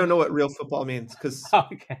 I don't know what real football means because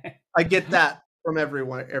okay. I get that from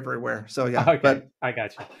everywhere. So yeah, okay, but I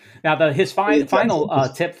got you. Now, his final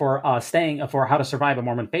tip for staying for how to survive a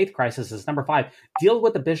Mormon faith crisis is number 5: deal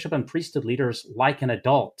with the bishop and priesthood leaders like an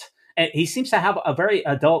adult. And he seems to have a very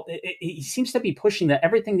adult. He seems to be pushing that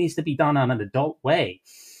everything needs to be done on an adult way.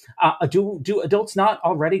 Do adults not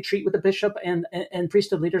already treat with the bishop and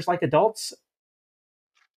priesthood leaders like adults?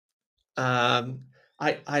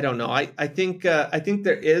 I don't know. I think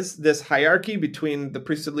there is this hierarchy between the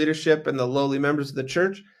priesthood leadership and the lowly members of the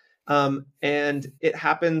church. And it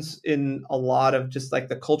happens in a lot of just like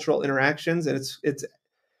the cultural interactions. And it's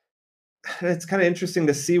kind of interesting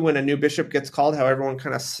to see when a new bishop gets called, how everyone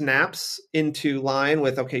kind of snaps into line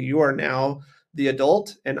with, okay, you are now the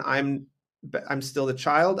adult and I'm still the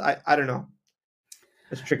child. I don't know.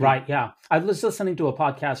 It's tricky. Right. Yeah. I was listening to a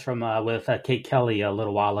podcast from with Kate Kelly a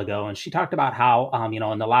little while ago, and she talked about how,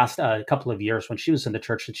 in the last couple of years when she was in the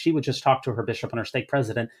church, that she would just talk to her bishop and her stake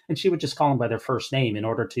president, and she would just call them by their first name in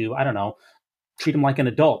order to, treat them like an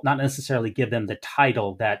adult, not necessarily give them the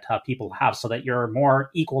title that people have, so that you're more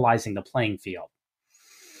equalizing the playing field.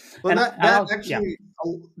 Well,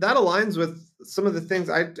 that aligns with some of the things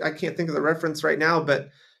I can't think of the reference right now, but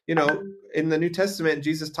in the New Testament,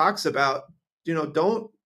 Jesus talks about,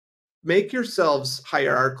 don't make yourselves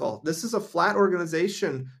hierarchical. This is a flat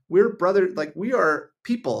organization. We're brothers, like we are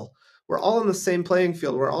people. We're all on the same playing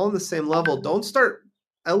field. We're all on the same level. Don't start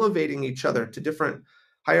elevating each other to different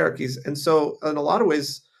hierarchies. And so in a lot of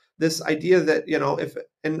ways, this idea that,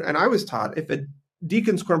 and I was taught, if a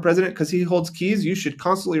deacon's quorum president, because he holds keys, you should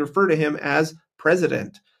constantly refer to him as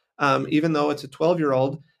president, even though it's a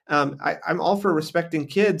 12-year-old. I'm all for respecting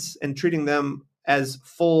kids and treating them as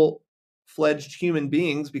full-fledged human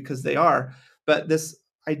beings because they are. But this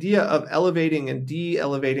idea of elevating and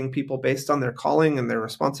de-elevating people based on their calling and their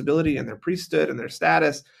responsibility and their priesthood and their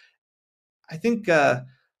status, I think the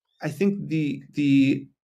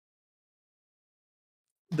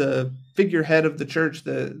figurehead of the church,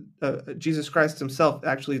 Jesus Christ himself,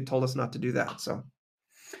 actually told us not to do that. So.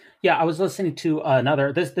 Yeah, I was listening to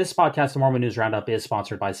this podcast, the Mormon News Roundup, is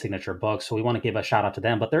sponsored by Signature Books, so we want to give a shout out to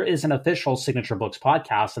them. But there is an official Signature Books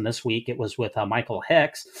podcast, and this week it was with Michael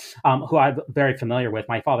Hicks, who I'm very familiar with.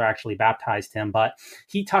 My father actually baptized him, but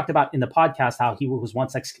he talked about in the podcast how he was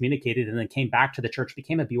once excommunicated and then came back to the church,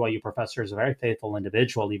 became a BYU professor, is a very faithful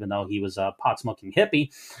individual, even though he was a pot-smoking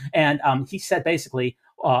hippie. And he said basically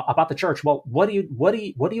about the church, well, what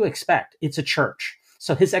do you expect? It's a church.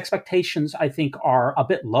 So his expectations, I think, are a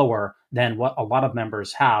bit lower than what a lot of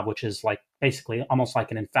members have, which is like basically almost like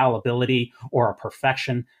an infallibility or a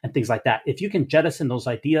perfection and things like that. If you can jettison those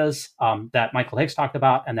ideas that Michael Hicks talked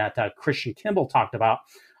about and that Christian Kimball talked about,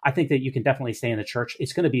 I think that you can definitely stay in the church.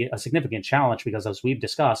 It's going to be a significant challenge because, as we've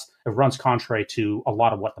discussed, it runs contrary to a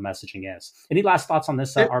lot of what the messaging is. Any last thoughts on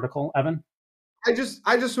this article, Evan? I just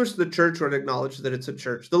wish the church would acknowledge that it's a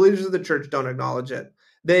church. The leaders of the church don't acknowledge it.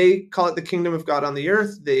 They call it the kingdom of God on the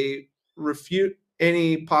earth. They refute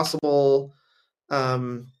any possible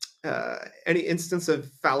any instance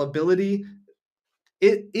of fallibility.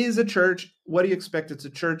 It is a church. What do you expect? It's a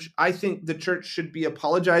church. I think the church should be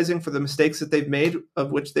apologizing for the mistakes that they've made,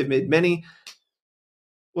 of which they've made many.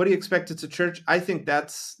 What do you expect? It's a church. I think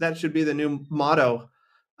that should be the new motto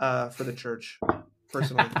for the church,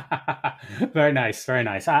 personally. Very nice, very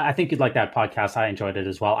nice. I think you'd like that podcast. I enjoyed it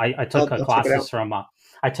as well. I took I'll classes from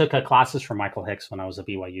classes from Michael Hicks when I was a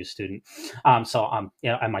BYU student.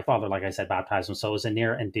 And my father, like I said, baptized him. So it was a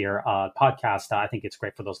near and dear podcast. I think it's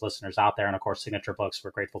great for those listeners out there. And of course, Signature Books,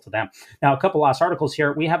 we're grateful to them. Now, a couple last articles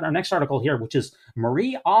here. We have our next article here, which is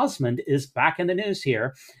Marie Osmond is back in the news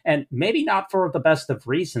here. And maybe not for the best of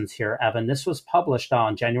reasons here, Evan. This was published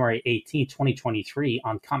on January 18, 2023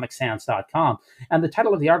 on ComicSans.com. And the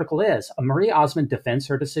title of the article is Marie Osmond defends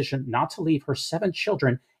her decision not to leave her 7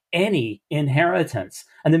 children any inheritance.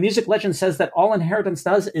 And the music legend says that all inheritance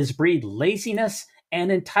does is breed laziness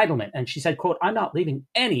and entitlement. And she said, quote, "I'm not leaving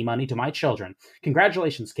any money to my children.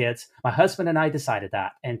 Congratulations, kids. My husband and I decided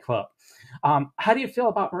that," end quote. How do you feel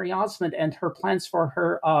about Marie Osmond and her plans for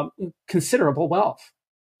her considerable wealth?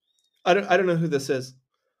 I don't know who this is.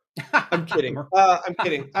 I'm kidding. I'm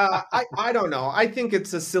kidding. I don't know. I think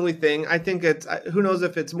it's a silly thing. I think it's, who knows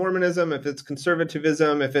if it's Mormonism, if it's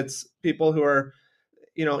conservatism, if it's people who are,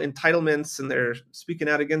 entitlements and they're speaking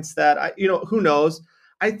out against that. Who knows?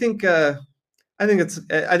 I think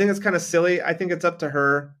it's kind of silly. I think it's up to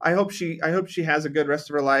her. I hope she has a good rest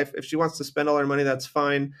of her life. If she wants to spend all her money, that's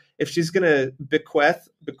fine. If she's going to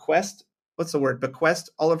bequest, what's the word?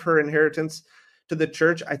 Bequest all of her inheritance to the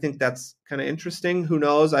church, I think that's kind of interesting. Who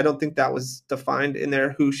knows? I don't think that was defined in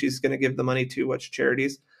there, who she's going to give the money to, which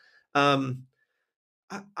charities. I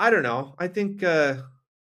don't know. I think, I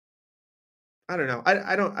don't know.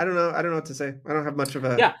 I don't know. I don't know what to say. I don't have much of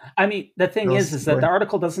a... Yeah. I mean, the thing is that the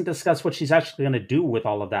article doesn't discuss what she's actually going to do with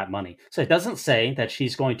all of that money. So it doesn't say that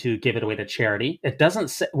she's going to give it away to charity. It doesn't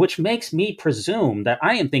say, which makes me presume that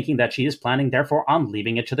I am thinking that she is planning, therefore, on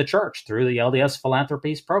leaving it to the church through the LDS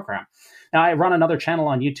Philanthropies program. Now, I run another channel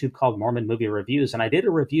on YouTube called Mormon Movie Reviews, and I did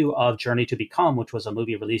a review of Journey to Become, which was a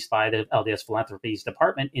movie released by the LDS Philanthropies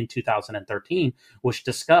Department in 2013, which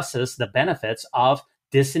discusses the benefits of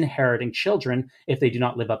disinheriting children if they do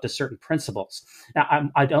not live up to certain principles. Now,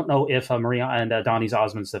 I don't know if Maria and Donnie's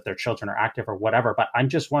Osmonds, if their children are active or whatever, but I'm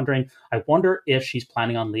just wondering, I wonder if she's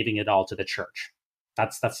planning on leaving it all to the church.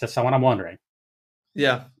 That's just what I'm wondering.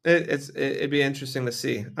 Yeah, it'd be interesting to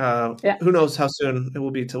see. Who knows how soon it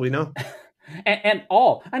will be till we know.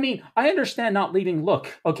 I mean, I understand not leaving.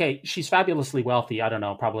 Look, okay, she's fabulously wealthy. I don't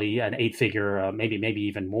know, probably an 8-figure, maybe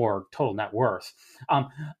even more total net worth.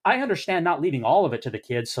 I understand not leaving all of it to the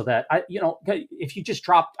kids, so that if you just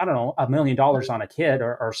drop, I don't know, $1 million on a kid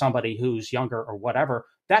or somebody who's younger or whatever,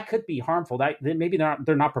 that could be harmful. That maybe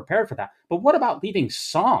they're not prepared for that. But what about leaving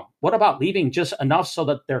some? What about leaving just enough so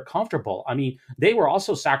that they're comfortable? I mean, they were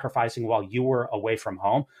also sacrificing while you were away from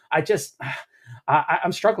home.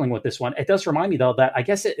 I'm struggling with this one. It does remind me, though, that I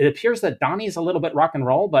guess it appears that Donnie's a little bit rock and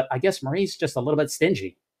roll, but I guess Marie's just a little bit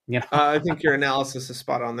stingy. I think your analysis is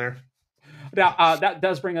spot on there. Now, that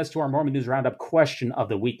does bring us to our Mormon News Roundup question of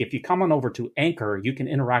the week. If you come on over to Anchor, you can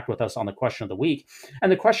interact with us on the question of the week.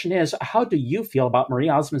 And the question is, how do you feel about Marie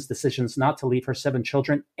Osmond's decisions not to leave her 7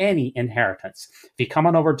 children any inheritance? If you come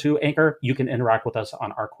on over to Anchor, you can interact with us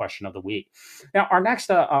on our question of the week. Now, our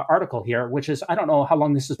next article here, which is, I don't know how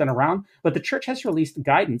long this has been around, but the church has released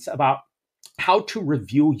guidance about how to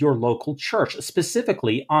review your local church,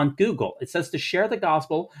 specifically on Google. It says to share the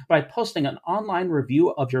gospel by posting an online review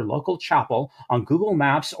of your local chapel on Google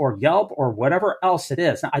Maps or Yelp or whatever else it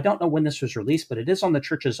is. Now, I don't know when this was released, but it is on the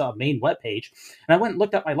church's main webpage. And I went and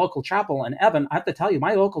looked at my local chapel, and Evan, I have to tell you,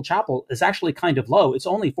 my local chapel is actually kind of low. It's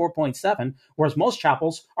only 4.7, whereas most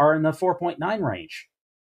chapels are in the 4.9 range.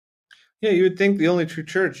 Yeah, you would think the only true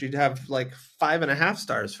church, you'd have like 5.5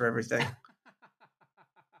 stars for everything.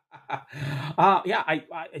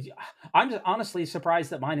 I'm just honestly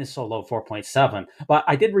surprised that mine is so low, 4.7. But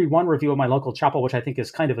I did read one review of my local chapel, which I think is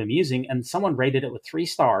kind of amusing, and someone rated it with 3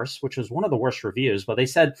 stars, which was one of the worst reviews. But they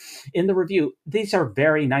said in the review, "These are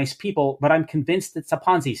very nice people, but I'm convinced it's a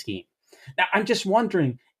Ponzi scheme." Now, I'm just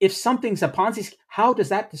wondering, if something's a Ponzi scheme, how does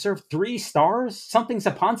that deserve 3 stars? Something's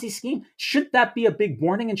a Ponzi scheme? Should that be a big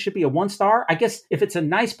warning and should be a 1 star? I guess if it's a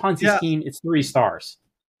nice Ponzi scheme, it's 3 stars.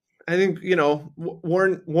 I think,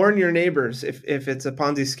 warn your neighbors if it's a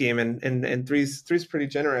Ponzi scheme, and three's pretty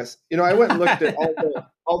generous. I went and looked at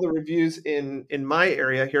all the reviews in my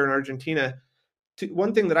area here in Argentina.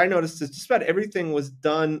 One thing that I noticed is just about everything was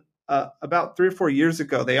done about 3 or 4 years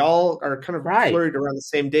ago. They all are kind of flurried around the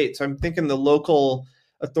same date. So I'm thinking the local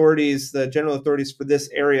authorities, the general authorities for this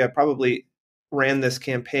area, probably ran this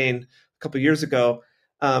campaign a couple of years ago.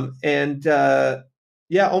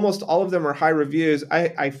 Yeah, almost all of them are high reviews.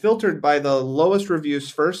 I filtered by the lowest reviews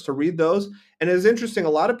first to read those. And it was interesting. A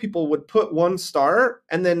lot of people would put 1 star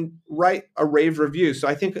and then write a rave review. So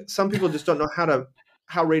I think some people just don't know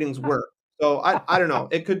how ratings work. So I don't know.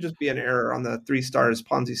 It could just be an error on the 3 stars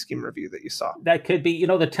Ponzi scheme review that you saw. That could be.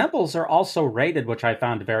 The temples are also rated, which I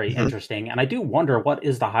found very interesting. And I do wonder what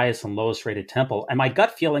is the highest and lowest rated temple. And my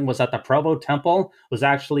gut feeling was that the Provo temple was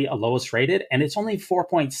actually a lowest rated, and it's only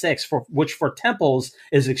 4.6, which for temples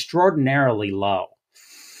is extraordinarily low.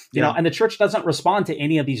 And the church doesn't respond to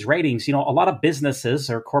any of these ratings. A lot of businesses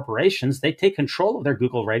or corporations, they take control of their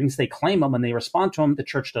Google ratings, they claim them, and they respond to them. The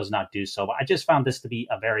church does not do so. But I just found this to be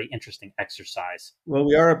a very interesting exercise. Well,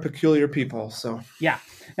 we are a peculiar people, so. Yeah.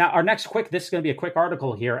 Now, this is going to be a quick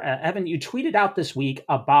article here. Evan, you tweeted out this week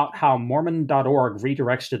about how Mormon.org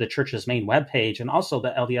redirects to the church's main webpage, and also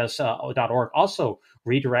the LDS.org also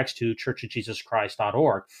redirects to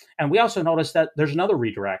churchofjesuschrist.org. And we also noticed that there's another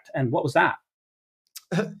redirect. And what was that?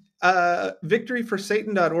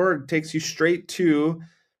 Victoryforsatan.org takes you straight to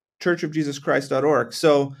churchofjesuschrist.org.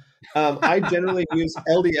 So I generally use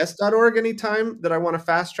LDS.org anytime that I want to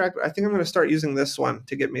fast track. I think I'm going to start using this one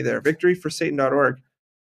to get me there. Victoryforsatan.org.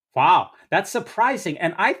 Wow, that's surprising.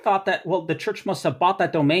 And I thought that, the church must have bought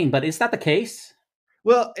that domain, but is that the case?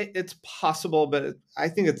 Well, it's possible, but I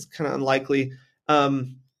think it's kind of unlikely. Although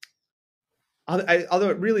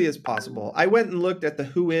it really is possible. I went and looked at the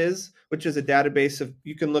Whois, which is a database of,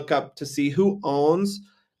 you can look up to see who owns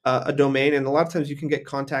a domain. And a lot of times you can get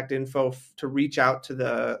contact info to reach out to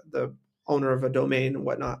the owner of a domain and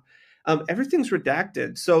whatnot. Everything's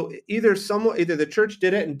redacted. So either the church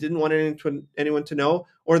did it and didn't want anyone to know,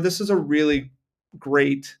 or this is a really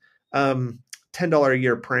great $10 a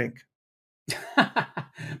year prank.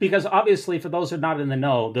 Because obviously, for those who are not in the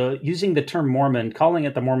know, using the term Mormon, calling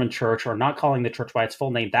it the Mormon Church, or not calling the church by its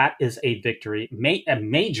full name, that is a victory, a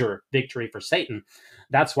major victory for Satan.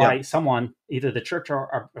 That's why someone, either the church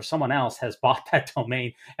or someone else, has bought that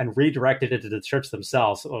domain and redirected it to the church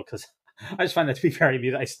themselves. Because I just find that to be very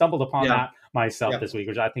amusing. I stumbled upon that myself this week,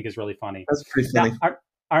 which I think is really funny. That's pretty funny. Now,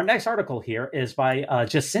 our next article here is by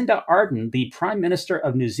Jacinda Ardern. The Prime Minister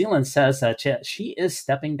of New Zealand says that she is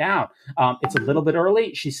stepping down. It's a little bit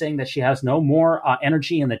early. She's saying that she has no more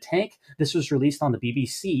energy in the tank. This was released on the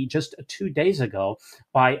BBC just 2 days ago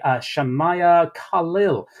by Shamaya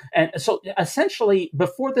Khalil. And so essentially,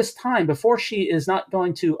 before she is not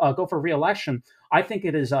going to go for re-election, I think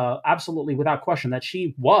it is absolutely without question that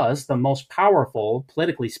she was the most powerful,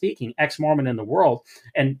 politically speaking, ex-Mormon in the world,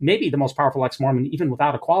 and maybe the most powerful ex-Mormon even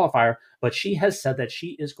without a qualifier. But she has said that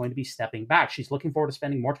she is going to be stepping back. She's looking forward to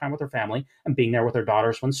spending more time with her family and being there with her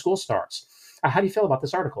daughters when school starts. How do you feel about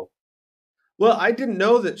this article? Well, I didn't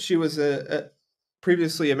know that she was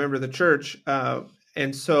previously a member of the church.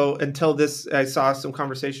 And so until this, I saw some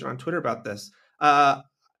conversation on Twitter about this.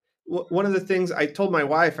 One of the things I told my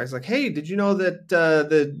wife, I was like, hey, did you know that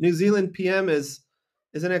the New Zealand PM is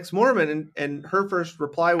an ex-Mormon? And her first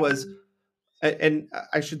reply was, and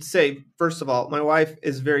I should say, first of all, my wife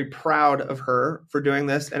is very proud of her for doing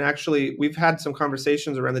this. And actually, we've had some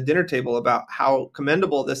conversations around the dinner table about how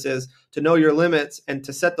commendable this is to know your limits and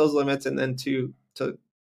to set those limits and then to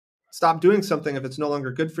stop doing something if it's no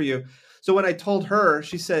longer good for you. So when I told her,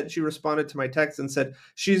 she responded to my text and said,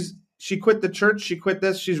 she quit the church. She quit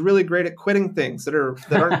this. She's really great at quitting things that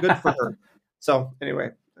aren't good for her. So anyway.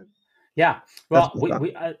 Yeah. Well,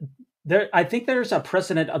 I think there's a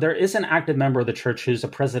president. There is an active member of the church who's a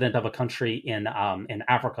president of a country in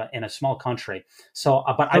Africa, in a small country. So,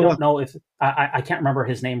 but I don't know if I can't remember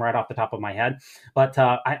his name right off the top of my head. But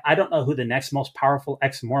I don't know who the next most powerful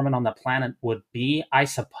ex-Mormon on the planet would be. I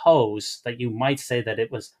suppose that you might say that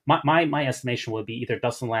it was my estimation would be either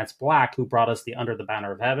Dustin Lance Black, who brought us the Under the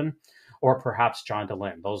Banner of Heaven, or perhaps John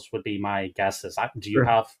DeLynn. Those would be my guesses.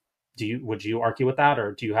 Would you argue with that,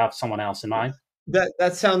 or do you have someone else in mind?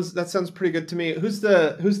 That sounds pretty good to me. Who's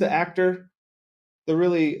the actor? The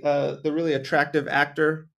really attractive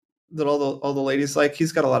actor that all the ladies like.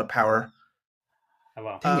 He's got a lot of power.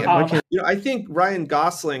 I think Ryan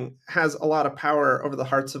Gosling has a lot of power over the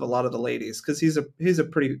hearts of a lot of the ladies because he's a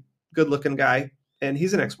pretty good looking guy and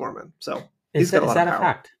he's an ex-Mormon. So he's got a lot of power. Is that a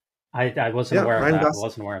fact? I wasn't aware of that. I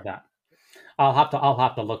wasn't aware of that. I'll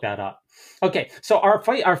have to look that up. Okay, so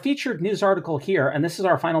our featured news article here, and this is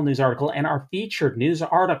our final news article, and our featured news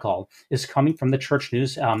article is coming from the church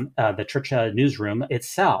news, newsroom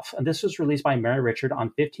itself, and this was released by Mary Richard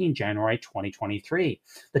on 15 January 2023.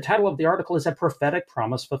 The title of the article is "A Prophetic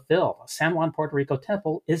Promise Fulfilled: San Juan, Puerto Rico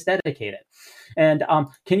Temple is Dedicated." And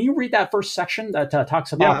can you read that first section that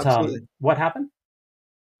talks about what happened?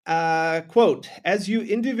 Quote, "As you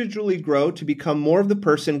individually grow to become more of the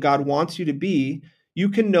person God wants you to be, you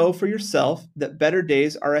can know for yourself that better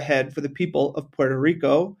days are ahead for the people of Puerto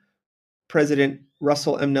Rico," President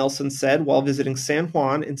Russell M. Nelson said while visiting San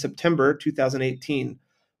Juan in September 2018.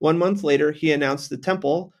 1 month later, he announced the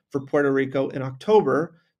temple for Puerto Rico in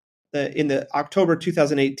the October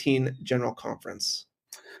 2018 General Conference.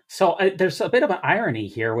 So there's a bit of an irony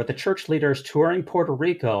here with the church leaders touring Puerto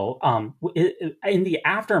Rico in the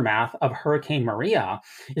aftermath of Hurricane Maria,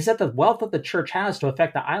 is that the wealth that the church has to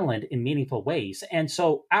affect the island in meaningful ways. And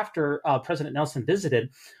so after President Nelson visited,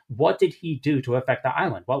 what did he do to affect the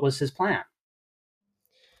island? What was his plan?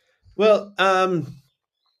 Well,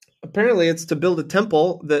 apparently it's to build a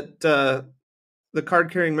temple that the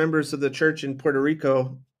card-carrying members of the church in Puerto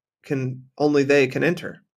Rico can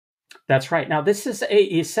enter. That's right. Now,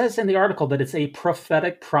 it says in the article that it's a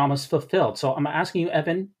prophetic promise fulfilled. So I'm asking you,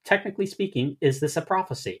 Evan, technically speaking, is this a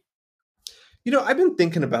prophecy? I've been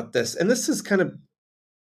thinking about this, and this is kind of,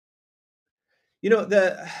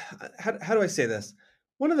 how do I say this?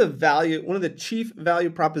 One of the chief value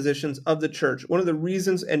propositions of the church, one of the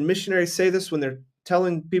reasons, and missionaries say this when they're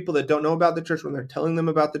telling people that don't know about the church, when they're telling them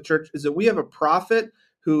about the church, is that we have a prophet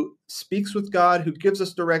who speaks with God, who gives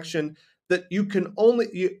us direction, that you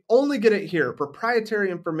only get it here. Proprietary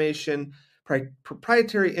information,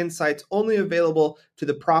 proprietary insights only available to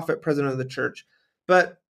the prophet, president of the church.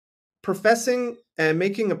 But professing and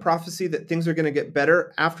making a prophecy that things are going to get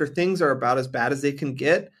better after things are about as bad as they can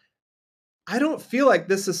get, I don't feel like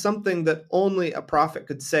this is something that only a prophet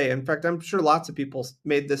could say. In fact, I'm sure lots of people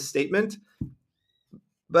made this statement,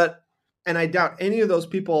 and I doubt any of those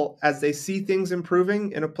people, as they see things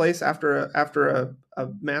improving in a place after a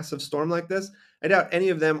massive storm like this, I doubt any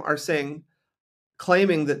of them are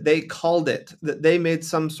claiming that they called it, that they made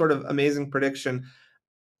some sort of amazing prediction.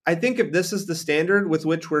 I think if this is the standard with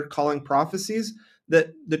which we're calling prophecies,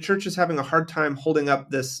 that the church is having a hard time holding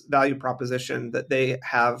up this value proposition that they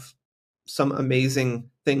have some amazing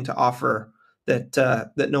thing to offer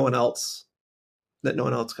that no one else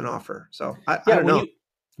can offer. So I don't know.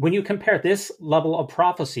 When you compare this level of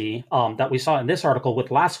prophecy that we saw in this article with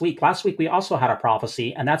last week we also had a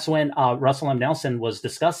prophecy, and that's when Russell M. Nelson was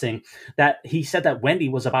discussing that he said that Wendy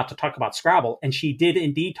was about to talk about Scrabble, and she did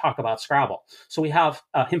indeed talk about Scrabble. So we have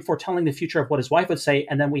him foretelling the future of what his wife would say,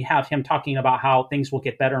 and then we have him talking about how things will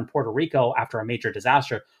get better in Puerto Rico after a major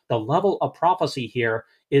disaster. The level of prophecy here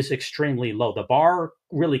is extremely low. The bar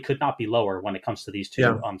really could not be lower when it comes to these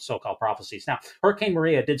two so-called prophecies. Now, Hurricane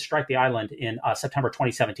Maria did strike the island in September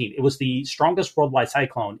 2017. It was the strongest worldwide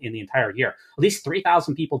cyclone in the entire year. At least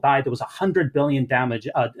 3,000 people died. There was $100 billion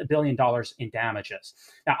in damages.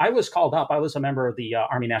 Now, I was called up. I was a member of the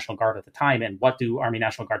Army National Guard at the time. And what do Army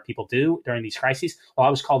National Guard people do during these crises? Well, I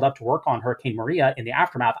was called up to work on Hurricane Maria in the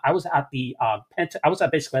aftermath. I was at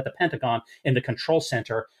basically at the Pentagon in the control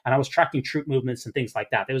center, and I was tracking troop movements and things like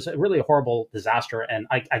that. It was really a horrible disaster. And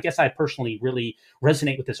I guess I personally really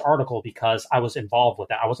resonate with this article because I was involved with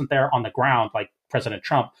it. I wasn't there on the ground like President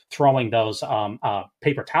Trump throwing those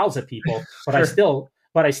paper towels at people, but sure.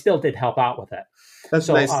 I still did help out with it. That's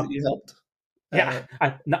nice that you helped. Yeah,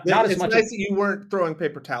 not as much. It's nice that you weren't throwing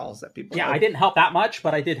paper towels at people. Yeah, I didn't help that much,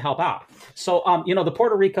 but I did help out. So, the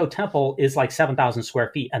Puerto Rico temple is like 7,000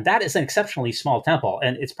 square feet, and that is an exceptionally small temple,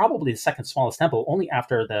 and it's probably the second smallest temple, only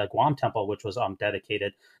after the Guam temple, which was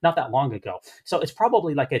dedicated not that long ago. So it's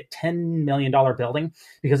probably like a $10 million building,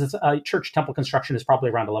 because it's a church temple construction is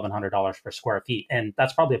probably around $1,100 per square feet, and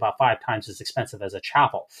that's probably about 5 times as expensive as a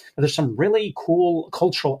chapel. But there's some really cool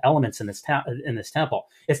cultural elements in this temple.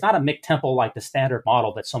 It's not a MIC temple like the standard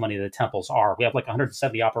model that so many of the temples are. We have like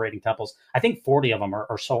 170 operating temples. I think 40 of them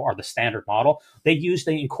or so are the standard model. They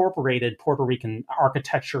incorporated Puerto Rican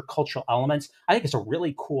architecture, cultural elements. I think it's a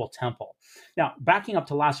really cool temple. Now, backing up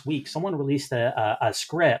to last week, someone released a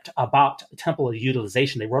script about temple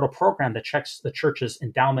utilization. They wrote a program that checks the church's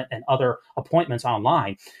endowment and other appointments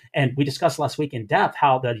online. And we discussed last week in depth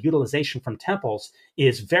how the utilization from temples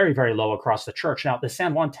is very, very low across the church. Now, the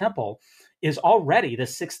San Juan temple is already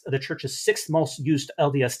the church's 6th most used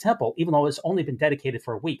LDS temple, even though it's only been dedicated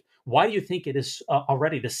for a week. Why do you think it is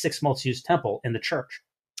already the 6th most used temple in the church?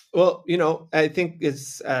 Well, I think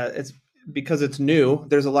it's because it's new.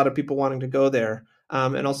 There's a lot of people wanting to go there.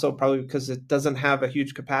 And also probably because it doesn't have a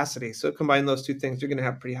huge capacity. So combine those two things, you're going to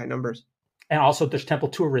have pretty high numbers. And also, there's temple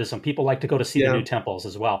tourism. People like to go to see the new temples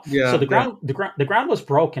as well. So the ground was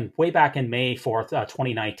broken way back in May 4th,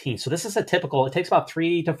 2019. So this is a typical. It takes about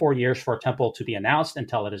 3 to 4 years for a temple to be announced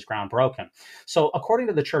until it is ground broken. So according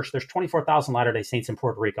to the church, there's 24,000 Latter-day Saints in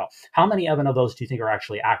Puerto Rico. How many, Evan, of those do you think are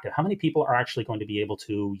actually active? How many people are actually going to be able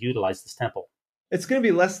to utilize this temple? It's going to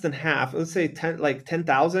be less than half. Let's say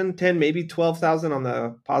 10,000, 10, maybe 12,000 on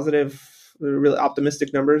the positive, really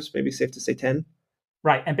optimistic numbers. Maybe safe to say 10.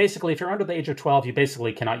 Right. And basically, if you're under the age of 12, you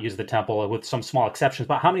basically cannot use the temple with some small exceptions.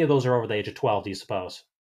 But how many of those are over the age of 12, do you suppose?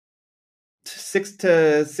 6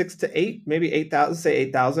 to 8, maybe 8,000, say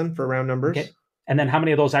 8,000 for round numbers. Okay. And then how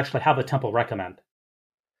many of those actually have a temple recommend?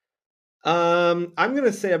 I'm going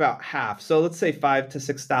to say about half. So let's say 5 to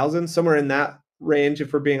 6,000, somewhere in that range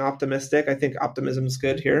if we're being optimistic. I think optimism is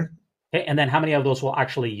good here. Okay. And then how many of those will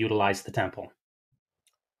actually utilize the temple?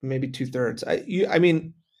 Maybe 2/3. I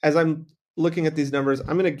mean, as I'm looking at these numbers,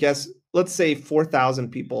 I'm going to guess, let's say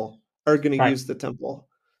 4,000 people are going to use the temple.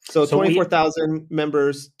 So 24,000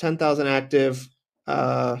 members, 10,000 active,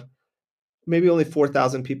 maybe only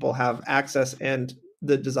 4,000 people have access and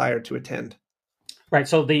the desire to attend. Right.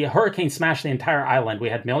 So the hurricane smashed the entire island. We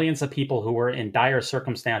had millions of people who were in dire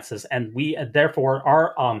circumstances. And we, therefore,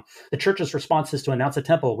 the church's response is to announce a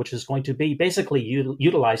temple, which is going to be basically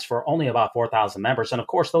utilized for only about 4,000 members. And of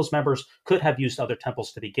course, those members could have used other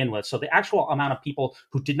temples to begin with. So the actual amount of people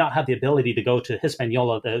who did not have the ability to go to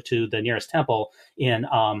Hispaniola, to the nearest temple in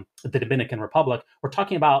the Dominican Republic, we're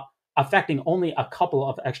talking about affecting only a couple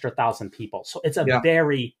of extra thousand people. So it's a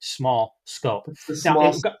very small scope. It's a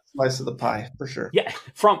small slice of the pie, for sure. Yeah,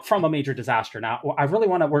 from a major disaster. Now, I really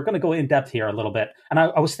we're going to go in depth here a little bit. And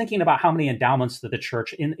I was thinking about how many endowments that the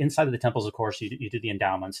church, inside of the temples, of course, you do the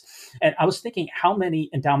endowments. And I was thinking, how many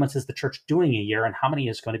endowments is the church doing a year and how many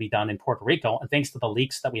is going to be done in Puerto Rico? And thanks to the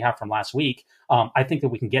leaks that we have from last week, I think that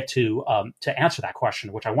we can get to answer that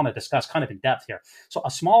question, which I want to discuss kind of in depth here. So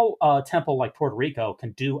a small temple like Puerto Rico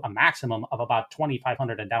can do a maximum of about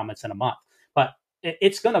 2,500 endowments in a month. But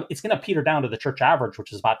it's gonna peter down to the church average,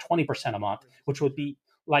 which is about 20% a month, which would be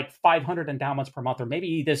like 500 endowments per month, or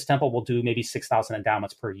maybe this temple will do maybe 6,000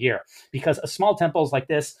 endowments per year. Because small temples like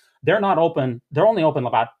this, they're not open. They're only open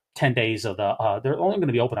about 10 days of they're only going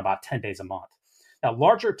to be open about 10 days a month. Now,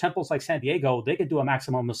 larger temples like San Diego, they could do a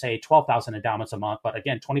maximum of, say, 12,000 endowments a month. But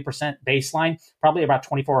again, 20% baseline, probably about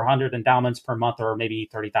 2,400 endowments per month, or maybe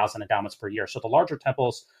 30,000 endowments per year. So the larger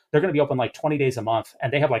temples, they're going to be open like 20 days a month,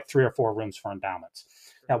 and they have like 3 or 4 rooms for endowments.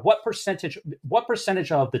 Now, what percentage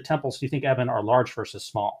of the temples do you think, Evan, are large versus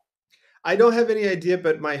small? I don't have any idea,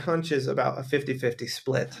 but my hunch is about a 50-50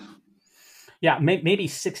 split. Yeah, maybe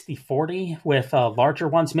 60-40 with larger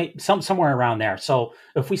ones, somewhere around there. So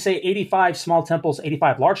if we say 85 small temples,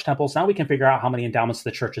 85 large temples, now we can figure out how many endowments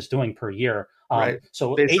the church is doing per year. Right.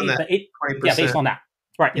 So based on that, 20%. Yeah, based on that.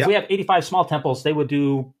 Right. If we have 85 small temples, they would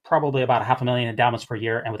do probably about 500,000 endowments per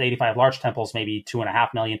year. And with 85 large temples, maybe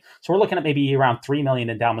 2.5 million. So we're looking at maybe around 3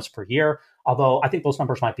 million endowments per year, although I think those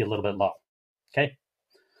numbers might be a little bit low. Okay.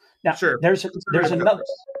 Now, sure. There's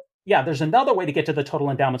another way to get to the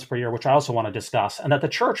total endowments per year, which I also want to discuss, and that the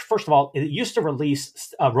church, first of all, it used to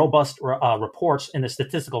release robust reports in the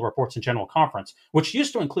statistical reports in General Conference, which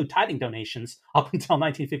used to include tithing donations up until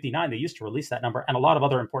 1959. They used to release that number and a lot of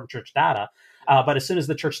other important church data. But as soon as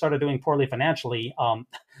the church started doing poorly financially,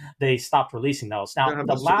 they stopped releasing those. Now,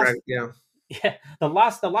 the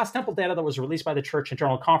last temple data that was released by the church in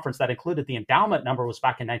General Conference that included the endowment number was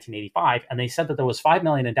back in 1985, and they said that there was 5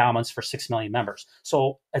 million endowments for 6 million members.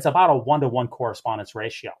 So it's about a 1-to-1 correspondence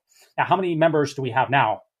ratio. Now, how many members do we have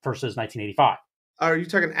now versus 1985? Are you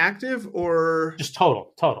talking active or just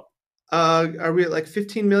total? Are we at like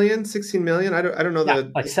 15 million, 16 million? I don't know. Yeah,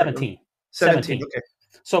 like 17. 17. Okay.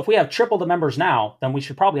 So if we have triple the members now, then we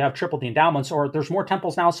should probably have triple the endowments, or there's more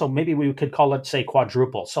temples now, so maybe we could call it, say,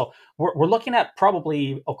 quadruple. So we're looking at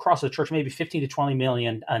probably across the church, maybe 15 to 20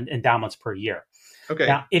 million endowments per year. Okay.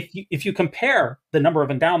 Now, if you compare the number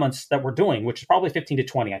of endowments that we're doing, which is probably 15 to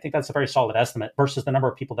 20, I think that's a very solid estimate, versus the number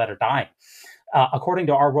of people that are dying. According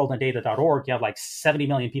to ourworldinddata.org, you have like 70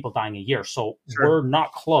 million people dying a year. So we're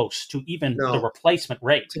not close to even the replacement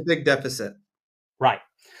rate. It's a big deficit. Right.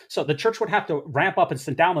 So the church would have to ramp up its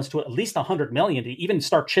endowments to at least 100 million to even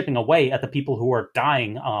start chipping away at the people who are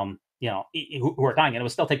dying, who are dying. And it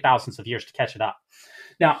would still take thousands of years to catch it up.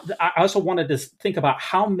 Now, I also wanted to think about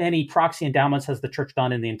how many proxy endowments has the church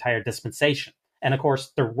done in the entire dispensation. And of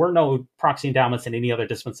course, there were no proxy endowments in any other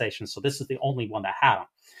dispensation. So this is the only one that had them.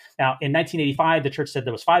 Now, in 1985, the church said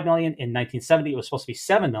there was 5 million. In 1970, it was supposed to be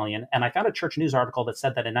 7 million. And I found a church news article that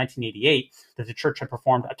said that in 1988, that the church had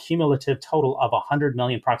performed a cumulative total of 100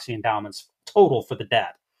 million proxy endowments total for the dead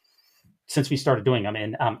since we started doing them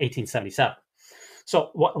in 1877.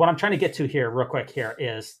 So what I'm trying to get to here real quick here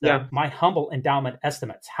is that my humble endowment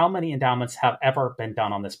estimates, how many endowments have ever been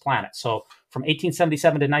done on this planet? So from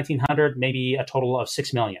 1877 to 1900, maybe a total of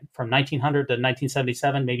 6 million. From 1900 to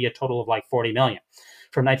 1977, maybe a total of like 40 million.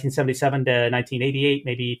 From 1977 to 1988,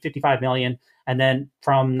 maybe 55 million. And then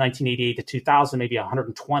from 1988 to 2000, maybe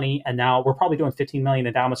 120. And now we're probably doing 15 million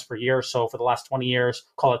endowments per year. So for the last 20 years,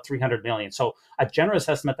 call it 300 million. So a generous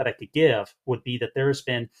estimate that I could give would be that there's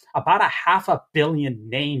been about 500 million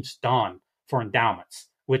names done for endowments,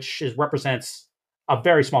 which represents a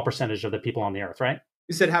very small percentage of the people on the earth, right?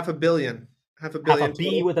 You said 500 million. 500 million. Half a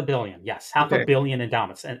B with a billion. Yes. Half a billion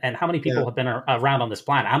endowments. And how many people have been around on this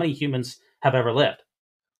planet? How many humans have ever lived?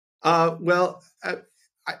 Well,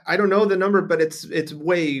 I don't know the number, but it's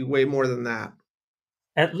way, way more than that.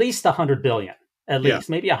 At least 100 billion, at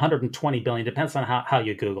least, maybe 120 billion, depends on how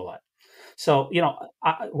you Google it. So,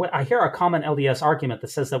 I hear a common LDS argument that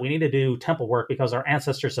says that we need to do temple work because our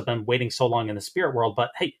ancestors have been waiting so long in the spirit world.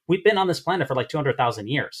 But hey, we've been on this planet for like 200,000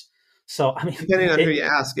 years. So, I mean, depending on who you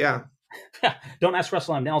ask, don't ask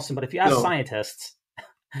Russell M. Nelson, but if you ask scientists,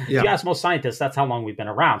 if you ask most scientists, that's how long we've been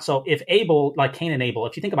around. So if Abel, like Cain and Abel,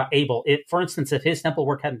 if you think about Abel, for instance, if his temple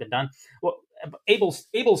work hadn't been done, well, Abel's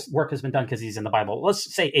work has been done because he's in the Bible.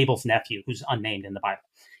 Let's say Abel's nephew, who's unnamed in the Bible.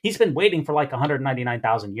 He's been waiting for like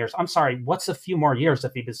 199,000 years. I'm sorry, what's a few more years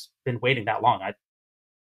if he's been waiting that long? I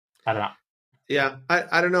don't know. Yeah,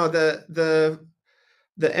 I don't know. The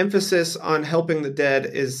emphasis on helping the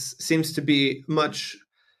dead seems to be much.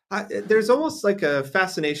 There's almost like a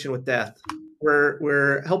fascination with death.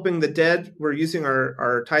 We're helping the dead. We're using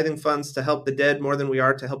our tithing funds to help the dead more than we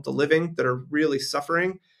are to help the living that are really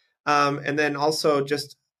suffering. And then also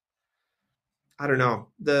just, I don't know,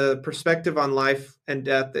 the perspective on life and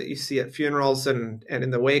death that you see at funerals and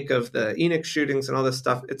in the wake of the Enoch shootings and all this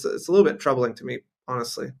stuff. It's a little bit troubling to me,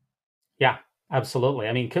 honestly. Yeah, absolutely.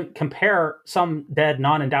 I mean, compare some dead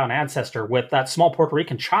non-endowed ancestor with that small Puerto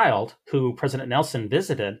Rican child who President Nelson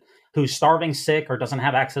visited, who's starving, sick, or doesn't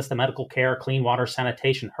have access to medical care, clean water,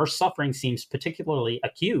 sanitation. Her suffering seems particularly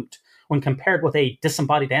acute when compared with a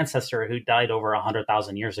disembodied ancestor who died over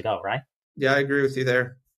 100,000 years ago, right? Yeah, I agree with you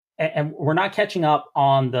there. And we're not catching up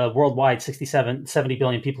on the worldwide 70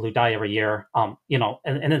 billion people who die every year. And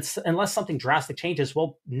it's, unless something drastic changes,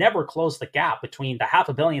 we'll never close the gap between the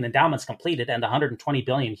 500 million endowments completed and the 120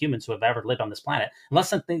 billion humans who have ever lived on this planet, unless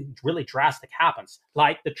something really drastic happens,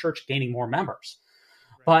 like the church gaining more members.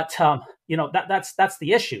 But, that's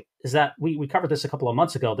the issue, is that we covered this a couple of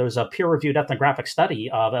months ago. There was a peer-reviewed ethnographic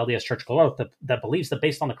study of LDS church growth that believes that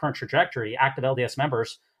based on the current trajectory, active LDS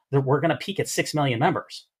members, that we're going to peak at 6 million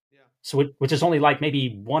members. Yeah. So, which is only like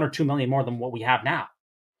maybe 1 or 2 million more than what we have now.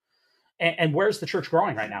 And where's the church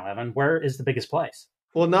growing right now, Evan? Where is the biggest place?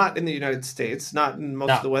 Well, not in the United States, not in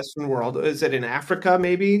most of the Western world. Is it in Africa,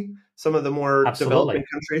 maybe? Some of the more developing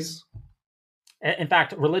countries? In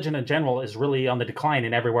fact, religion in general is really on the decline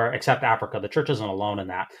in everywhere except Africa. The church isn't alone in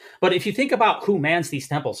that. But if you think about who mans these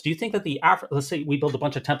temples, do you think that let's say we build a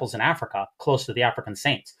bunch of temples in Africa close to the African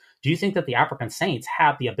saints. Do you think that the African saints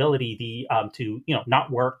have the ability to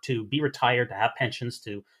not work, to be retired, to have pensions,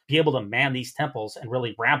 to be able to man these temples and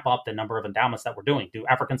really ramp up the number of endowments that we're doing? Do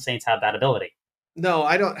African saints have that ability? No,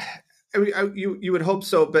 I don't. I mean, you would hope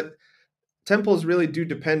so, but temples really do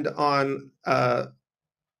depend on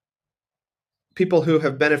people who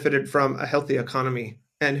have benefited from a healthy economy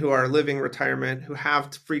and who are living retirement, who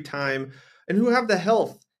have free time, and who have the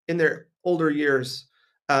health in their older years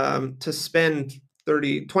to spend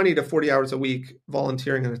 20 to 40 hours a week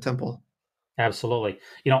volunteering in a temple. Absolutely.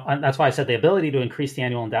 And that's why I said the ability to increase the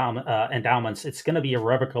annual endowments, it's going to be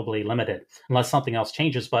irrevocably limited unless something else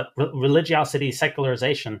changes. But religiosity,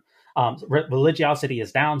 secularization, religiosity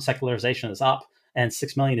is down, secularization is up, and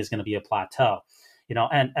 6 million is going to be a plateau.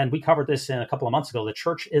 And we covered this in a couple of months ago. The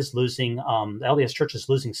church is losing, the LDS church is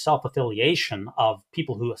losing self-affiliation of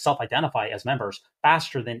people who self-identify as members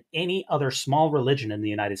faster than any other small religion in the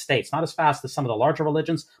United States. Not as fast as some of the larger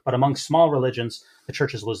religions, but among small religions, the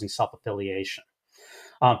church is losing self-affiliation.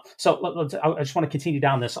 So I just want to continue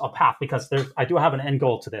down this path because I do have an end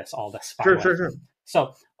goal to this, all this. Sure.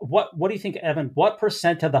 So what do you think, Evan? What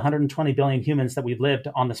percent of the 120 billion humans that we've lived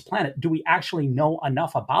on this planet do we actually know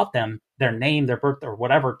enough about them, their name, their birth, or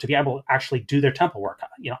whatever, to be able to actually do their temple work?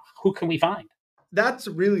 Who can we find? That's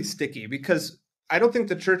really sticky because I don't think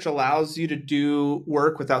the church allows you to do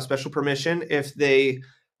work without special permission if they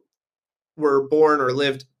were born or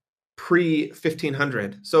lived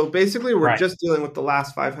pre-1500. So basically, we're Right. just dealing with the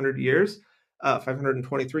last 500 years,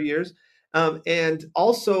 523 years. And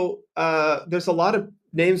also, there's a lot of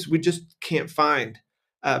names we just can't find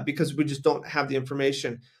because we just don't have the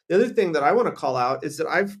information. The other thing that I want to call out is that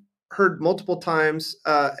I've heard multiple times,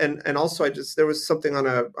 and also there was something on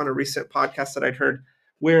a recent podcast that I'd heard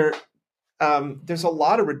where there's a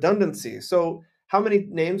lot of redundancy. So how many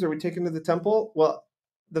names are we taking to the temple? Well,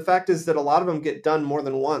 the fact is that a lot of them get done more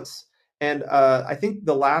than once. And I think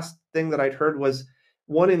the last thing that I'd heard was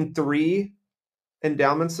 1 in 3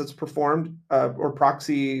 endowments that's performed or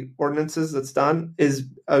proxy ordinances that's done is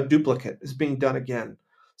a duplicate, is being done again.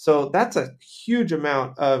 So that's a huge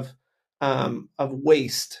amount of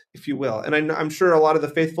waste, if you will. And I'm sure a lot of the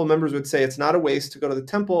faithful members would say it's not a waste to go to the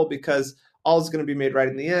temple because all is going to be made right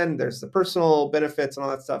in the end. There's the personal benefits and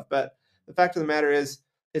all that stuff. But the fact of the matter is,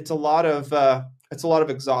 it's a lot of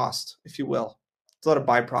exhaust, if you will. It's a lot of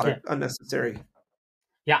byproduct, unnecessary.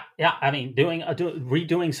 Yeah. I mean,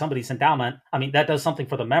 redoing somebody's endowment, I mean, that does something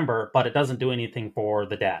for the member, but it doesn't do anything for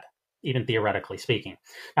the dead, even theoretically speaking.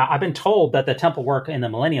 Now, I've been told that the temple work in the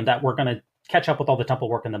millennium, that we're going to catch up with all the temple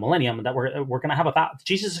work in the millennium, that we're going to have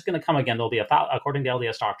Jesus is going to come again. There'll be according to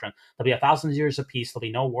LDS doctrine, there'll be 1,000 years of peace. There'll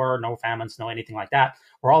be no war, no famines, no anything like that.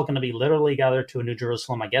 We're all going to be literally gathered to a New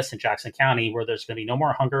Jerusalem, I guess, in Jackson County, where there's going to be no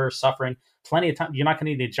more hunger, suffering, plenty of time. You're not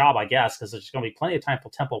going to need a job, I guess, because there's going to be plenty of time for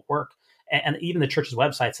temple work. And even the church's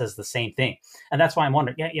website says the same thing. And that's why I'm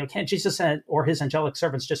wondering, can't Jesus or his angelic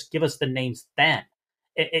servants just give us the names then?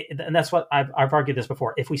 And that's what I've argued this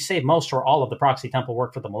before. If we save most or all of the proxy temple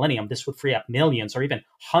work for the millennium, this would free up millions or even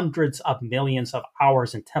hundreds of millions of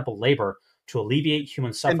hours in temple labor to alleviate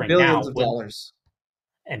human suffering. And billions of dollars.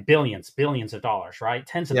 And billions of dollars, right?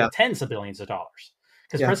 Tens of billions of dollars.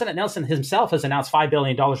 Because President Nelson himself has announced $5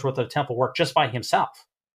 billion worth of temple work just by himself.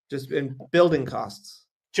 Just in building costs.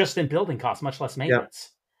 Just in building costs, much less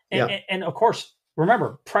maintenance. And of course,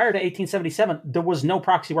 remember, prior to 1877, there was no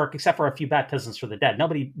proxy work except for a few baptisms for the dead.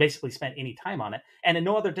 Nobody basically spent any time on it. And in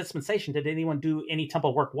no other dispensation did anyone do any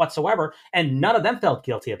temple work whatsoever. And none of them felt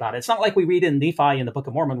guilty about it. It's not like we read in Nephi in the Book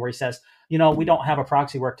of Mormon where he says, we don't have a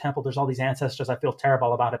proxy work temple. There's all these ancestors. I feel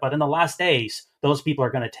terrible about it. But in the last days, those people are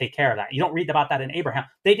going to take care of that. You don't read about that in Abraham.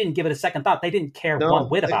 They didn't give it a second thought. They didn't care one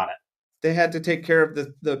whit about it. They had to take care of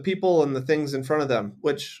the people and the things in front of them,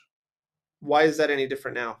 why is that any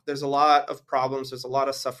different now? There's a lot of problems. There's a lot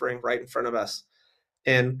of suffering right in front of us.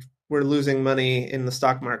 And we're losing money in the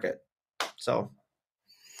stock market. So.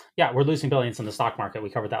 Yeah, we're losing billions in the stock market. We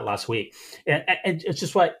covered that last week. And it's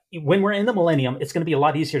just when we're in the millennium, it's going to be a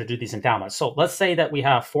lot easier to do these endowments. So let's say that we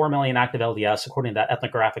have 4 million active LDS. According to that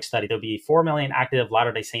ethnographic study, there'll be 4 million active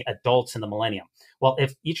Latter-day Saint adults in the millennium. Well,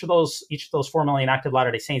 if each of those 4 million active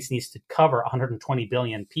Latter-day Saints needs to cover 120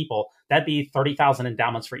 billion people, that'd be 30,000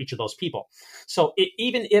 endowments for each of those people. So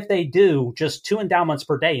even if they do just 2 endowments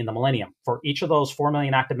per day in the millennium for each of those 4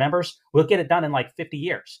 million active members, we'll get it done in like 50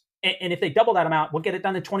 years. And if they double that amount, we'll get it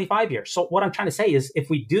done in 25 years. So what I'm trying to say is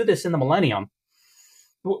if we do this in the millennium,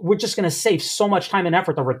 we're just going to save so much time and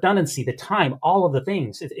effort, the redundancy, the time, all of the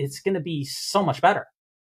things. It's going to be so much better.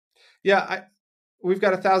 Yeah, we've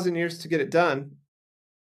got 1,000 years to get it done.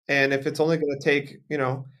 And if it's only going to take,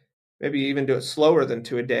 maybe even do it slower than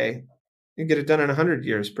 2 a day, you get it done in 100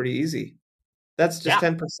 years pretty easy. That's just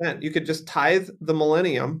 10%. You could just tithe the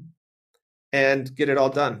millennium and get it all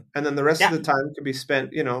done. And then the rest of the time could be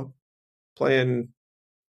spent, playing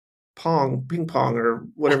ping pong, or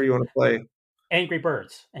whatever you want to play. Angry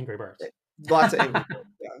Birds. Lots of angry birds.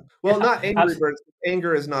 Yeah. Well, not angry birds.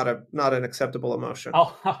 Anger is not an acceptable emotion.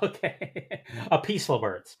 Oh, okay. Peaceful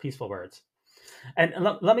birds. And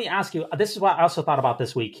let me ask you, this is what I also thought about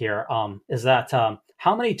this week here, is that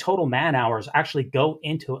how many total man hours actually go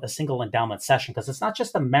into a single endowment session? Because it's not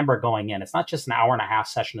just a member going in. It's not just an hour and a half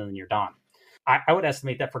session and then you're done. I would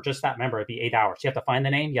estimate that for just that member, it'd be 8 hours. You have to find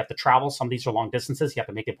the name. You have to travel. Some of these are long distances. You have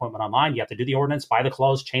to make the appointment online. You have to do the ordinance, buy the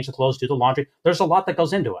clothes, change the clothes, do the laundry. There's a lot that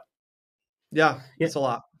goes into it. Yeah, it's a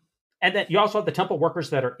lot. And then you also have the temple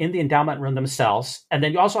workers that are in the endowment room themselves. And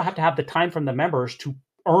then you also have to have the time from the members to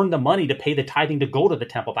earn the money to pay the tithing to go to the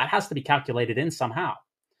temple. That has to be calculated in somehow.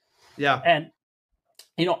 Yeah. And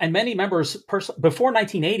and many members, before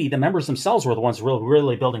 1980, the members themselves were the ones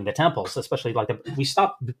really building the temples, especially we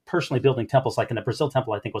stopped personally building temples, like in the Brazil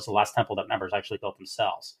temple, I think was the last temple that members actually built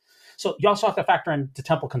themselves. So you also have to factor into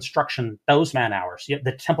temple construction, those man hours. You have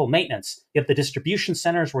the temple maintenance. You have the distribution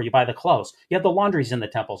centers where you buy the clothes. You have the laundries in the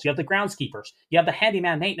temples. You have the groundskeepers. You have the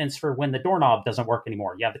handyman maintenance for when the doorknob doesn't work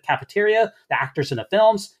anymore. You have the cafeteria, the actors in the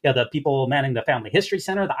films. You have the people manning the family history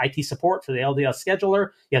center, the IT support for the LDS scheduler.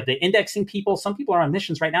 You have the indexing people. Some people are on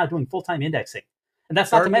missions right now doing full-time indexing. And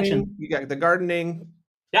that's not to mention, you got the gardening.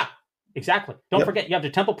 yeah, exactly. Don't forget, you have the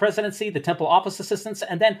temple presidency, the temple office assistants,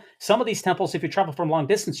 and then some of these temples, if you travel from long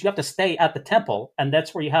distance, you have to stay at the temple, and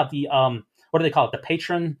that's where you have the what do they call it? The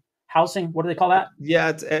patron housing. What do they call that? Yeah,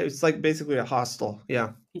 it's like basically a hostel.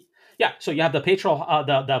 Yeah. Yeah, so you have the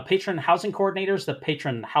patron housing coordinators, the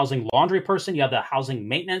patron housing laundry person, you have the housing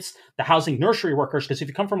maintenance, the housing nursery workers, because if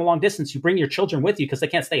you come from a long distance, you bring your children with you because they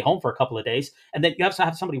can't stay home for a couple of days. And then you have to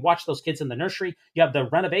have somebody watch those kids in the nursery. You have the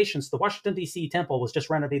renovations. The Washington, D.C. temple was just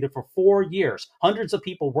renovated for 4 years. Hundreds of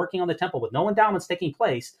people working on the temple with no endowments taking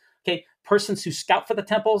place. Okay, persons who scout for the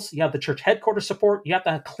temples. You have the church headquarters support. You have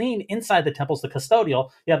to clean inside the temples, the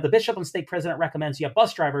custodial. You have the bishop and stake president recommends. You have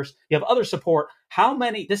bus drivers. You have other support. How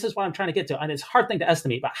many, this is what I'm trying to get to, and it's a hard thing to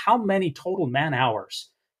estimate, but how many total man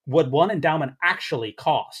hours would one endowment actually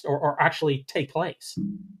cost or actually take place?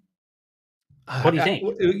 What do you think?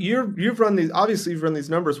 You've run these, obviously you've run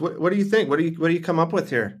these numbers. What do you think? What do you come up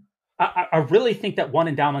with here? I really think that one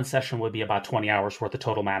endowment session would be about 20 hours worth of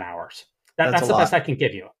total man hours. That's the best I can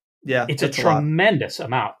give you. Yeah, it's a tremendous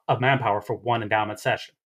amount of manpower for one endowment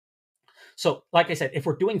session. So, like I said, if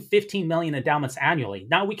we're doing 15 million endowments annually,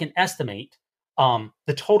 now we can estimate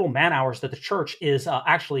the total man hours that the church is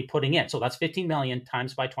actually putting in. So that's 15 million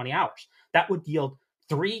times by 20 hours. That would yield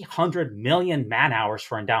 300 million man hours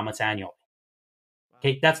for endowments annually.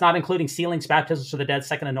 Okay, that's not including sealings, baptisms for the dead,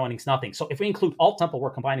 second anointings, nothing. So if we include all temple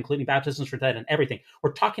work combined, including baptisms for the dead and everything,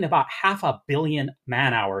 we're talking about 500 million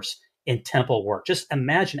man hours in temple work. Just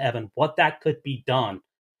imagine, Evan, what that could be done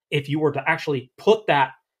if you were to actually put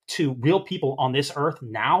that to real people on this earth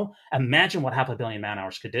now. Imagine what 500 million man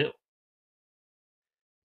hours could do.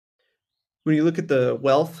 When you look at the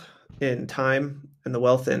wealth in time and the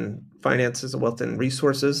wealth in finances, the wealth in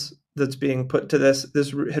resources that's being put to this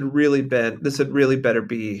had really better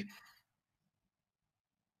be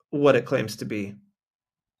what it claims to be.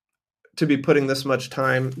 To be putting this much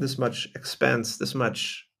time, this much expense, this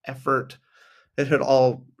much effort, it had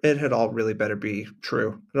all really better be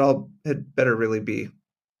true. It had better really be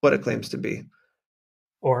what it claims to be.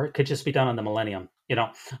 Or it could just be done on the millennium. Even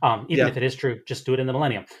if it is true, just do it in the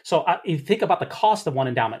millennium. So if you think about the cost of one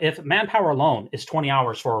endowment, if manpower alone is 20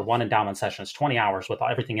 hours for one endowment session, it's 20 hours with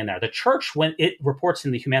everything in there. The church, when it reports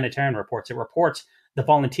in the humanitarian reports, it reports the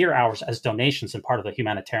volunteer hours as donations and part of the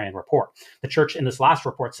humanitarian report. The church in this last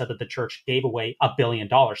report said that the church gave away $1 billion.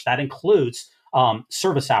 That includes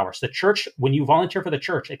service hours. The church, when you volunteer for the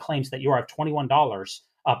church, it claims that you are at $21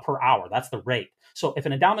 per hour. That's the rate. So if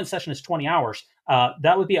an endowment session is 20 hours,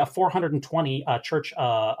 that would be a 420 church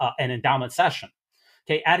an endowment session.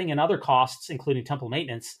 Okay, adding in other costs, including temple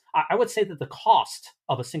maintenance, I would say that the cost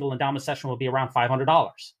of a single endowment session would be around $500.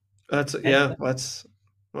 That's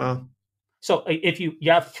wow. So if you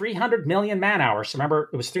have 300 million man hours, remember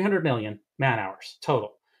it was 300 million man hours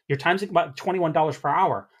total. Your times about $21 per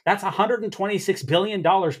hour. That's $126 billion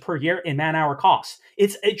per year in man hour costs.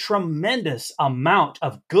 It's a tremendous amount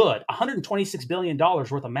of good. $126 billion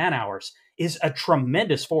worth of man hours is a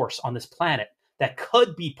tremendous force on this planet that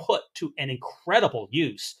could be put to an incredible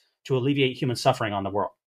use to alleviate human suffering on the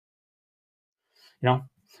world.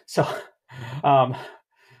 So I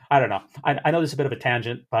don't know. I know this is a bit of a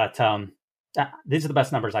tangent, but these are the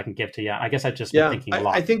best numbers I can give to you. I guess I've just been thinking a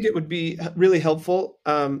lot. I think it would be really helpful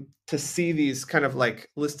to see these kind of like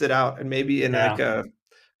listed out and maybe in like an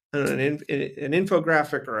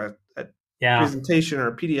infographic or a presentation or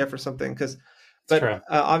a PDF or something. But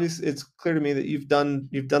obviously, it's clear to me that you've done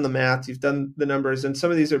the math, you've done the numbers, and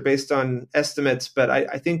some of these are based on estimates. But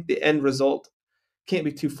I think the end result can't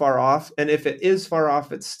be too far off. And if it is far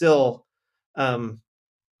off, it's still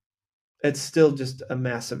just a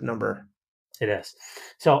massive number. It is.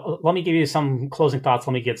 So let me give you some closing thoughts.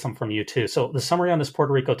 Let me get some from you too. So the summary on this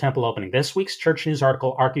Puerto Rico temple opening. This week's Church News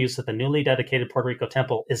article argues that the newly dedicated Puerto Rico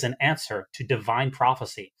temple is an answer to divine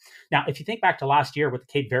prophecy. Now, if you think back to last year with the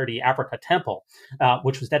Cape Verde Africa temple,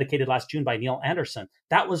 which was dedicated last June by Neil Anderson,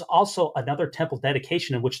 that was also another temple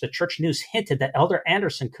dedication in which the Church News hinted that Elder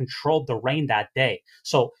Anderson controlled the rain that day.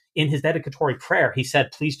 So in his dedicatory prayer, he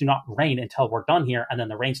said, "Please do not rain until we're done here." And then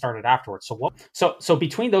the rain started afterwards. So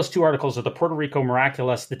between those two articles of the Puerto Rico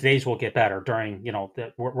miraculous, the days will get better during,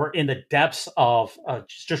 we're in the depths of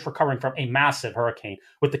just recovering from a massive hurricane.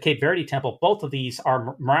 With the Cape Verde temple, both of these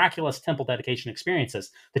are miraculous temple dedication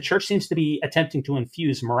experiences. The church seems to be attempting to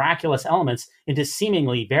infuse miraculous elements into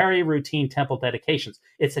seemingly very routine temple dedications.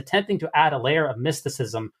 It's attempting to add a layer of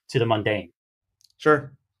mysticism to the mundane.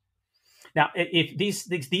 Sure. Now, if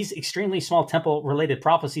these extremely small temple-related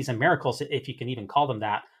prophecies and miracles, if you can even call them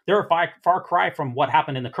that, they're a far cry from what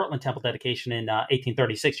happened in the Kirtland Temple dedication in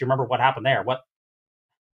 1836. You remember what happened there?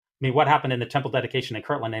 mean, what happened in the temple dedication in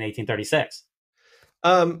Kirtland in 1836?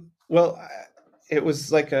 Well, it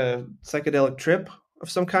was like a psychedelic trip of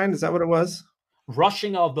some kind. Is that what it was?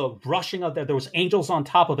 Rushing of there was angels on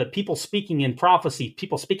top of it, people speaking in prophecy,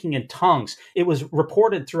 people speaking in tongues. It was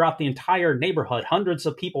reported throughout the entire neighborhood. Hundreds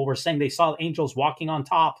of people were saying they saw angels walking on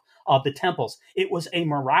top of the temples. It was a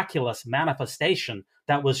miraculous manifestation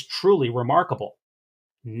that was truly remarkable.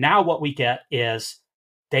 Now what we get is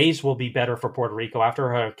days will be better for Puerto Rico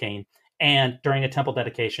after a hurricane, and during a temple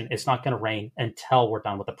dedication, it's not going to rain until we're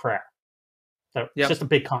done with the prayer. So It's just a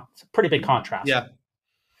pretty big contrast. Yeah.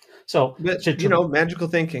 So, magical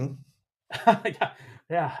thinking.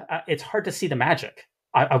 It's hard to see the magic.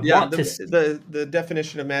 The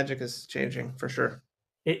definition of magic is changing for sure.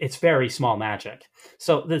 It's very small magic.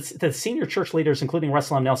 So the senior church leaders, including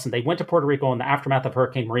Russell M. Nelson, they went to Puerto Rico in the aftermath of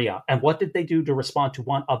Hurricane Maria. And what did they do to respond to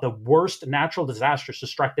one of the worst natural disasters to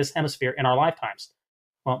strike this hemisphere in our lifetimes?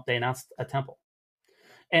 Well, they announced a temple.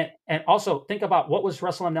 And also think about what was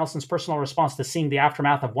Russell M. Nelson's personal response to seeing the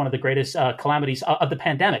aftermath of one of the greatest calamities of the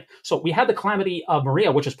pandemic. So we had the calamity of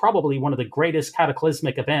Maria, which is probably one of the greatest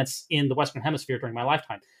cataclysmic events in the Western Hemisphere during my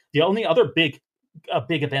lifetime. The only other big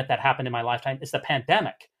event that happened in my lifetime is the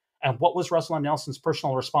pandemic. And what was Russell M. Nelson's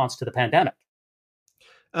personal response to the pandemic?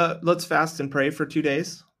 Let's fast and pray for 2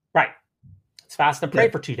 days. Right. Let's fast and pray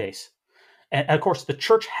for 2 days. And of course, the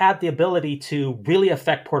church had the ability to really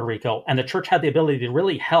affect Puerto Rico, and the church had the ability to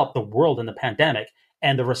really help the world in the pandemic.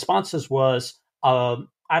 And the responses was, I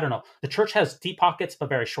don't know, the church has deep pockets, but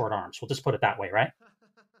very short arms. We'll just put it that way, right?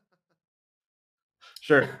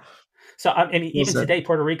 Sure. So, even today,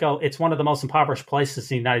 Puerto Rico, it's one of the most impoverished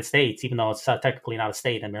places in the United States, even though it's technically not a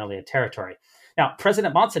state and merely a territory. Now,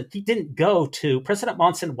 President Monson, President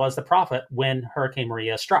Monson was the prophet when Hurricane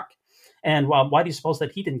Maria struck. And why do you suppose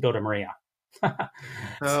that he didn't go to Maria? I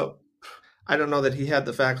don't know that he had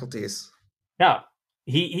the faculties. No,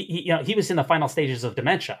 he was in the final stages of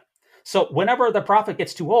dementia. So whenever the prophet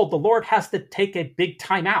gets too old, the Lord has to take a big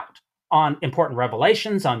time out on important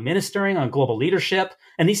revelations, on ministering, on global leadership.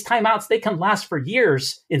 And these timeouts, they can last for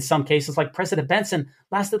years in some cases, like President Benson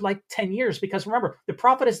lasted like 10 years. Because remember, the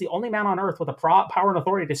prophet is the only man on earth with the power and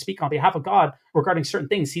authority to speak on behalf of God regarding certain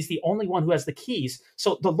things. He's the only one who has the keys.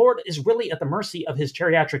 So the Lord is really at the mercy of his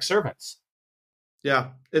geriatric servants. Yeah,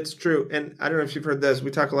 it's true. And I don't know if you've heard this.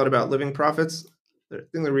 We talk a lot about living prophets. I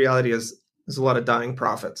think the reality is there's a lot of dying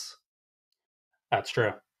prophets. That's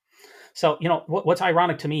true. So, what's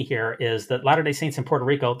ironic to me here is that Latter-day Saints in Puerto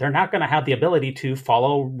Rico, they're not going to have the ability to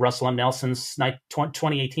follow Russell M. Nelson's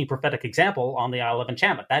 2018 prophetic example on the Isle of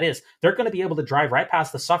Enchantment. That is, they're going to be able to drive right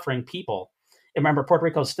past the suffering people. And remember, Puerto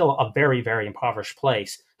Rico is still a very, very impoverished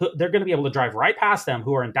place. They're going to be able to drive right past them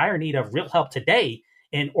who are in dire need of real help today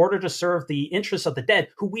in order to serve the interests of the dead,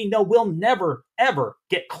 who we know will never, ever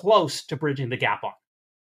get close to bridging the gap on.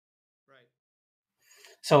 Right.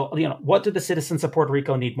 So, what do the citizens of Puerto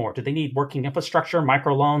Rico need more? Do they need working infrastructure,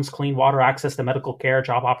 microloans, clean water, access to medical care,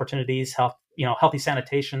 job opportunities, healthy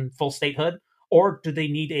sanitation, full statehood? Or do they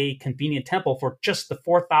need a convenient temple for just the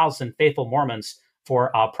 4,000 faithful Mormons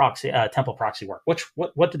for temple proxy work?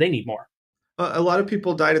 What do they need more? A lot of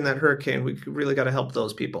people died in that hurricane. We really got to help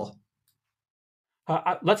those people.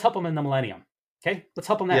 Let's help them in the millennium. Okay, let's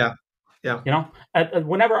help them there. Yeah.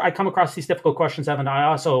 Whenever I come across these difficult questions, Evan, I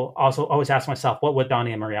also always ask myself, what would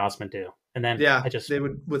Donnie and Marie Osmond do? And then they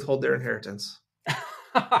would withhold their inheritance.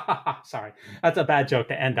 Sorry, that's a bad joke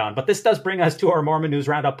to end on. But this does bring us to our Mormon News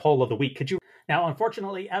Roundup poll of the week. Now,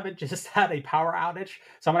 unfortunately, Evan just had a power outage,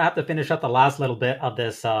 so I'm going to have to finish up the last little bit of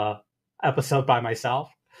this episode by myself.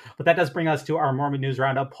 But that does bring us to our Mormon News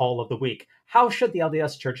Roundup poll of the week. How should the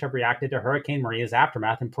LDS Church have reacted to Hurricane Maria's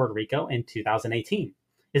aftermath in Puerto Rico in 2018?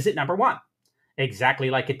 Is it number 1? Exactly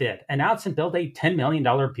like it did. Announce and build a $10 million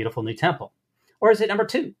beautiful new temple. Or is it number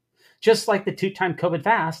 2? Just like the 2-time COVID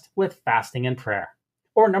fast with fasting and prayer.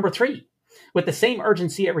 Or number 3? With the same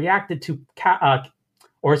urgency it reacted to...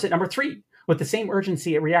 or is it number 3? With the same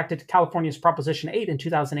urgency it reacted to California's Proposition 8 in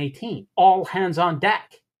 2018. All hands on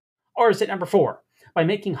deck. Or is it number 4? By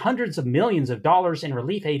making hundreds of millions of dollars in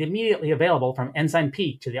relief aid immediately available from Ensign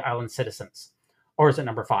Peak to the island's citizens? Or is it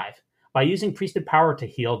number 5? By using priesthood power to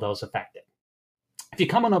heal those affected? If you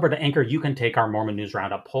come on over to Anchor, you can take our Mormon News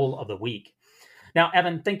Roundup poll of the week. Now,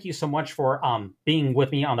 Evan, thank you so much for being with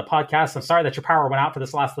me on the podcast. I'm sorry that your power went out for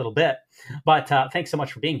this last little bit, but thanks so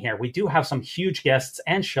much for being here. We do have some huge guests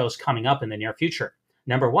and shows coming up in the near future.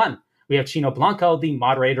 Number 1, we have Chino Blanco, the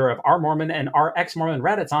moderator of Our Mormon and Our Ex-Mormon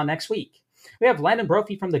Reddits, on next week. We have Landon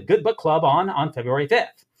Brophy from the Good Book Club on February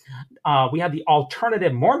 5th. We have the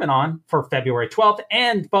Alternative Mormon on for February 12th.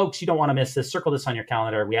 And folks, you don't want to miss this. Circle this on your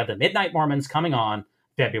calendar. We have the Midnight Mormons coming on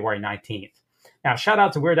February 19th. Now, shout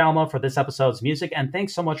out to Weird Alma for this episode's music, and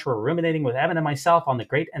thanks so much for ruminating with Evan and myself on the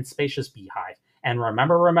great and spacious beehive. And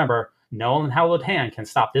remember, no unhallowed hand can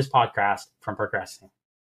stop this podcast from progressing.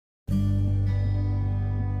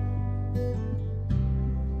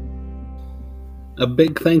 A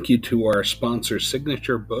big thank you to our sponsor,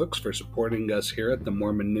 Signature Books, for supporting us here at the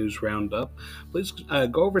Mormon News Roundup. Please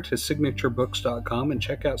go over to signaturebooks.com and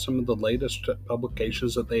check out some of the latest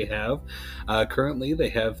publications that they have. Currently, they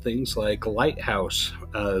have things like Lighthouse,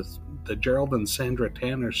 the Gerald and Sandra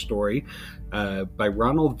Tanner story by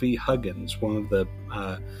Ronald V. Huggins, one of the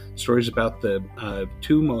stories about the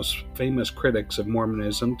two most famous critics of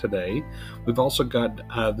Mormonism today. We've also got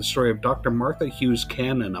the story of Dr. Martha Hughes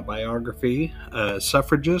Cannon, a biography,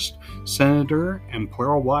 suffragist, senator, and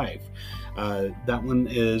plural wife. That one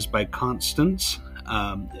is by Constance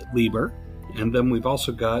Lieber. And then we've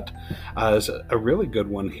also got a really good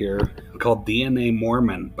one here called DNA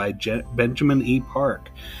Mormon by Benjamin E. Park.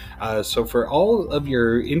 So for all of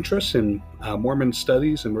your interests in Mormon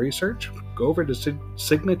studies and research, go over to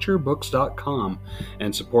signaturebooks.com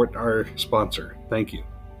and support our sponsor. Thank you.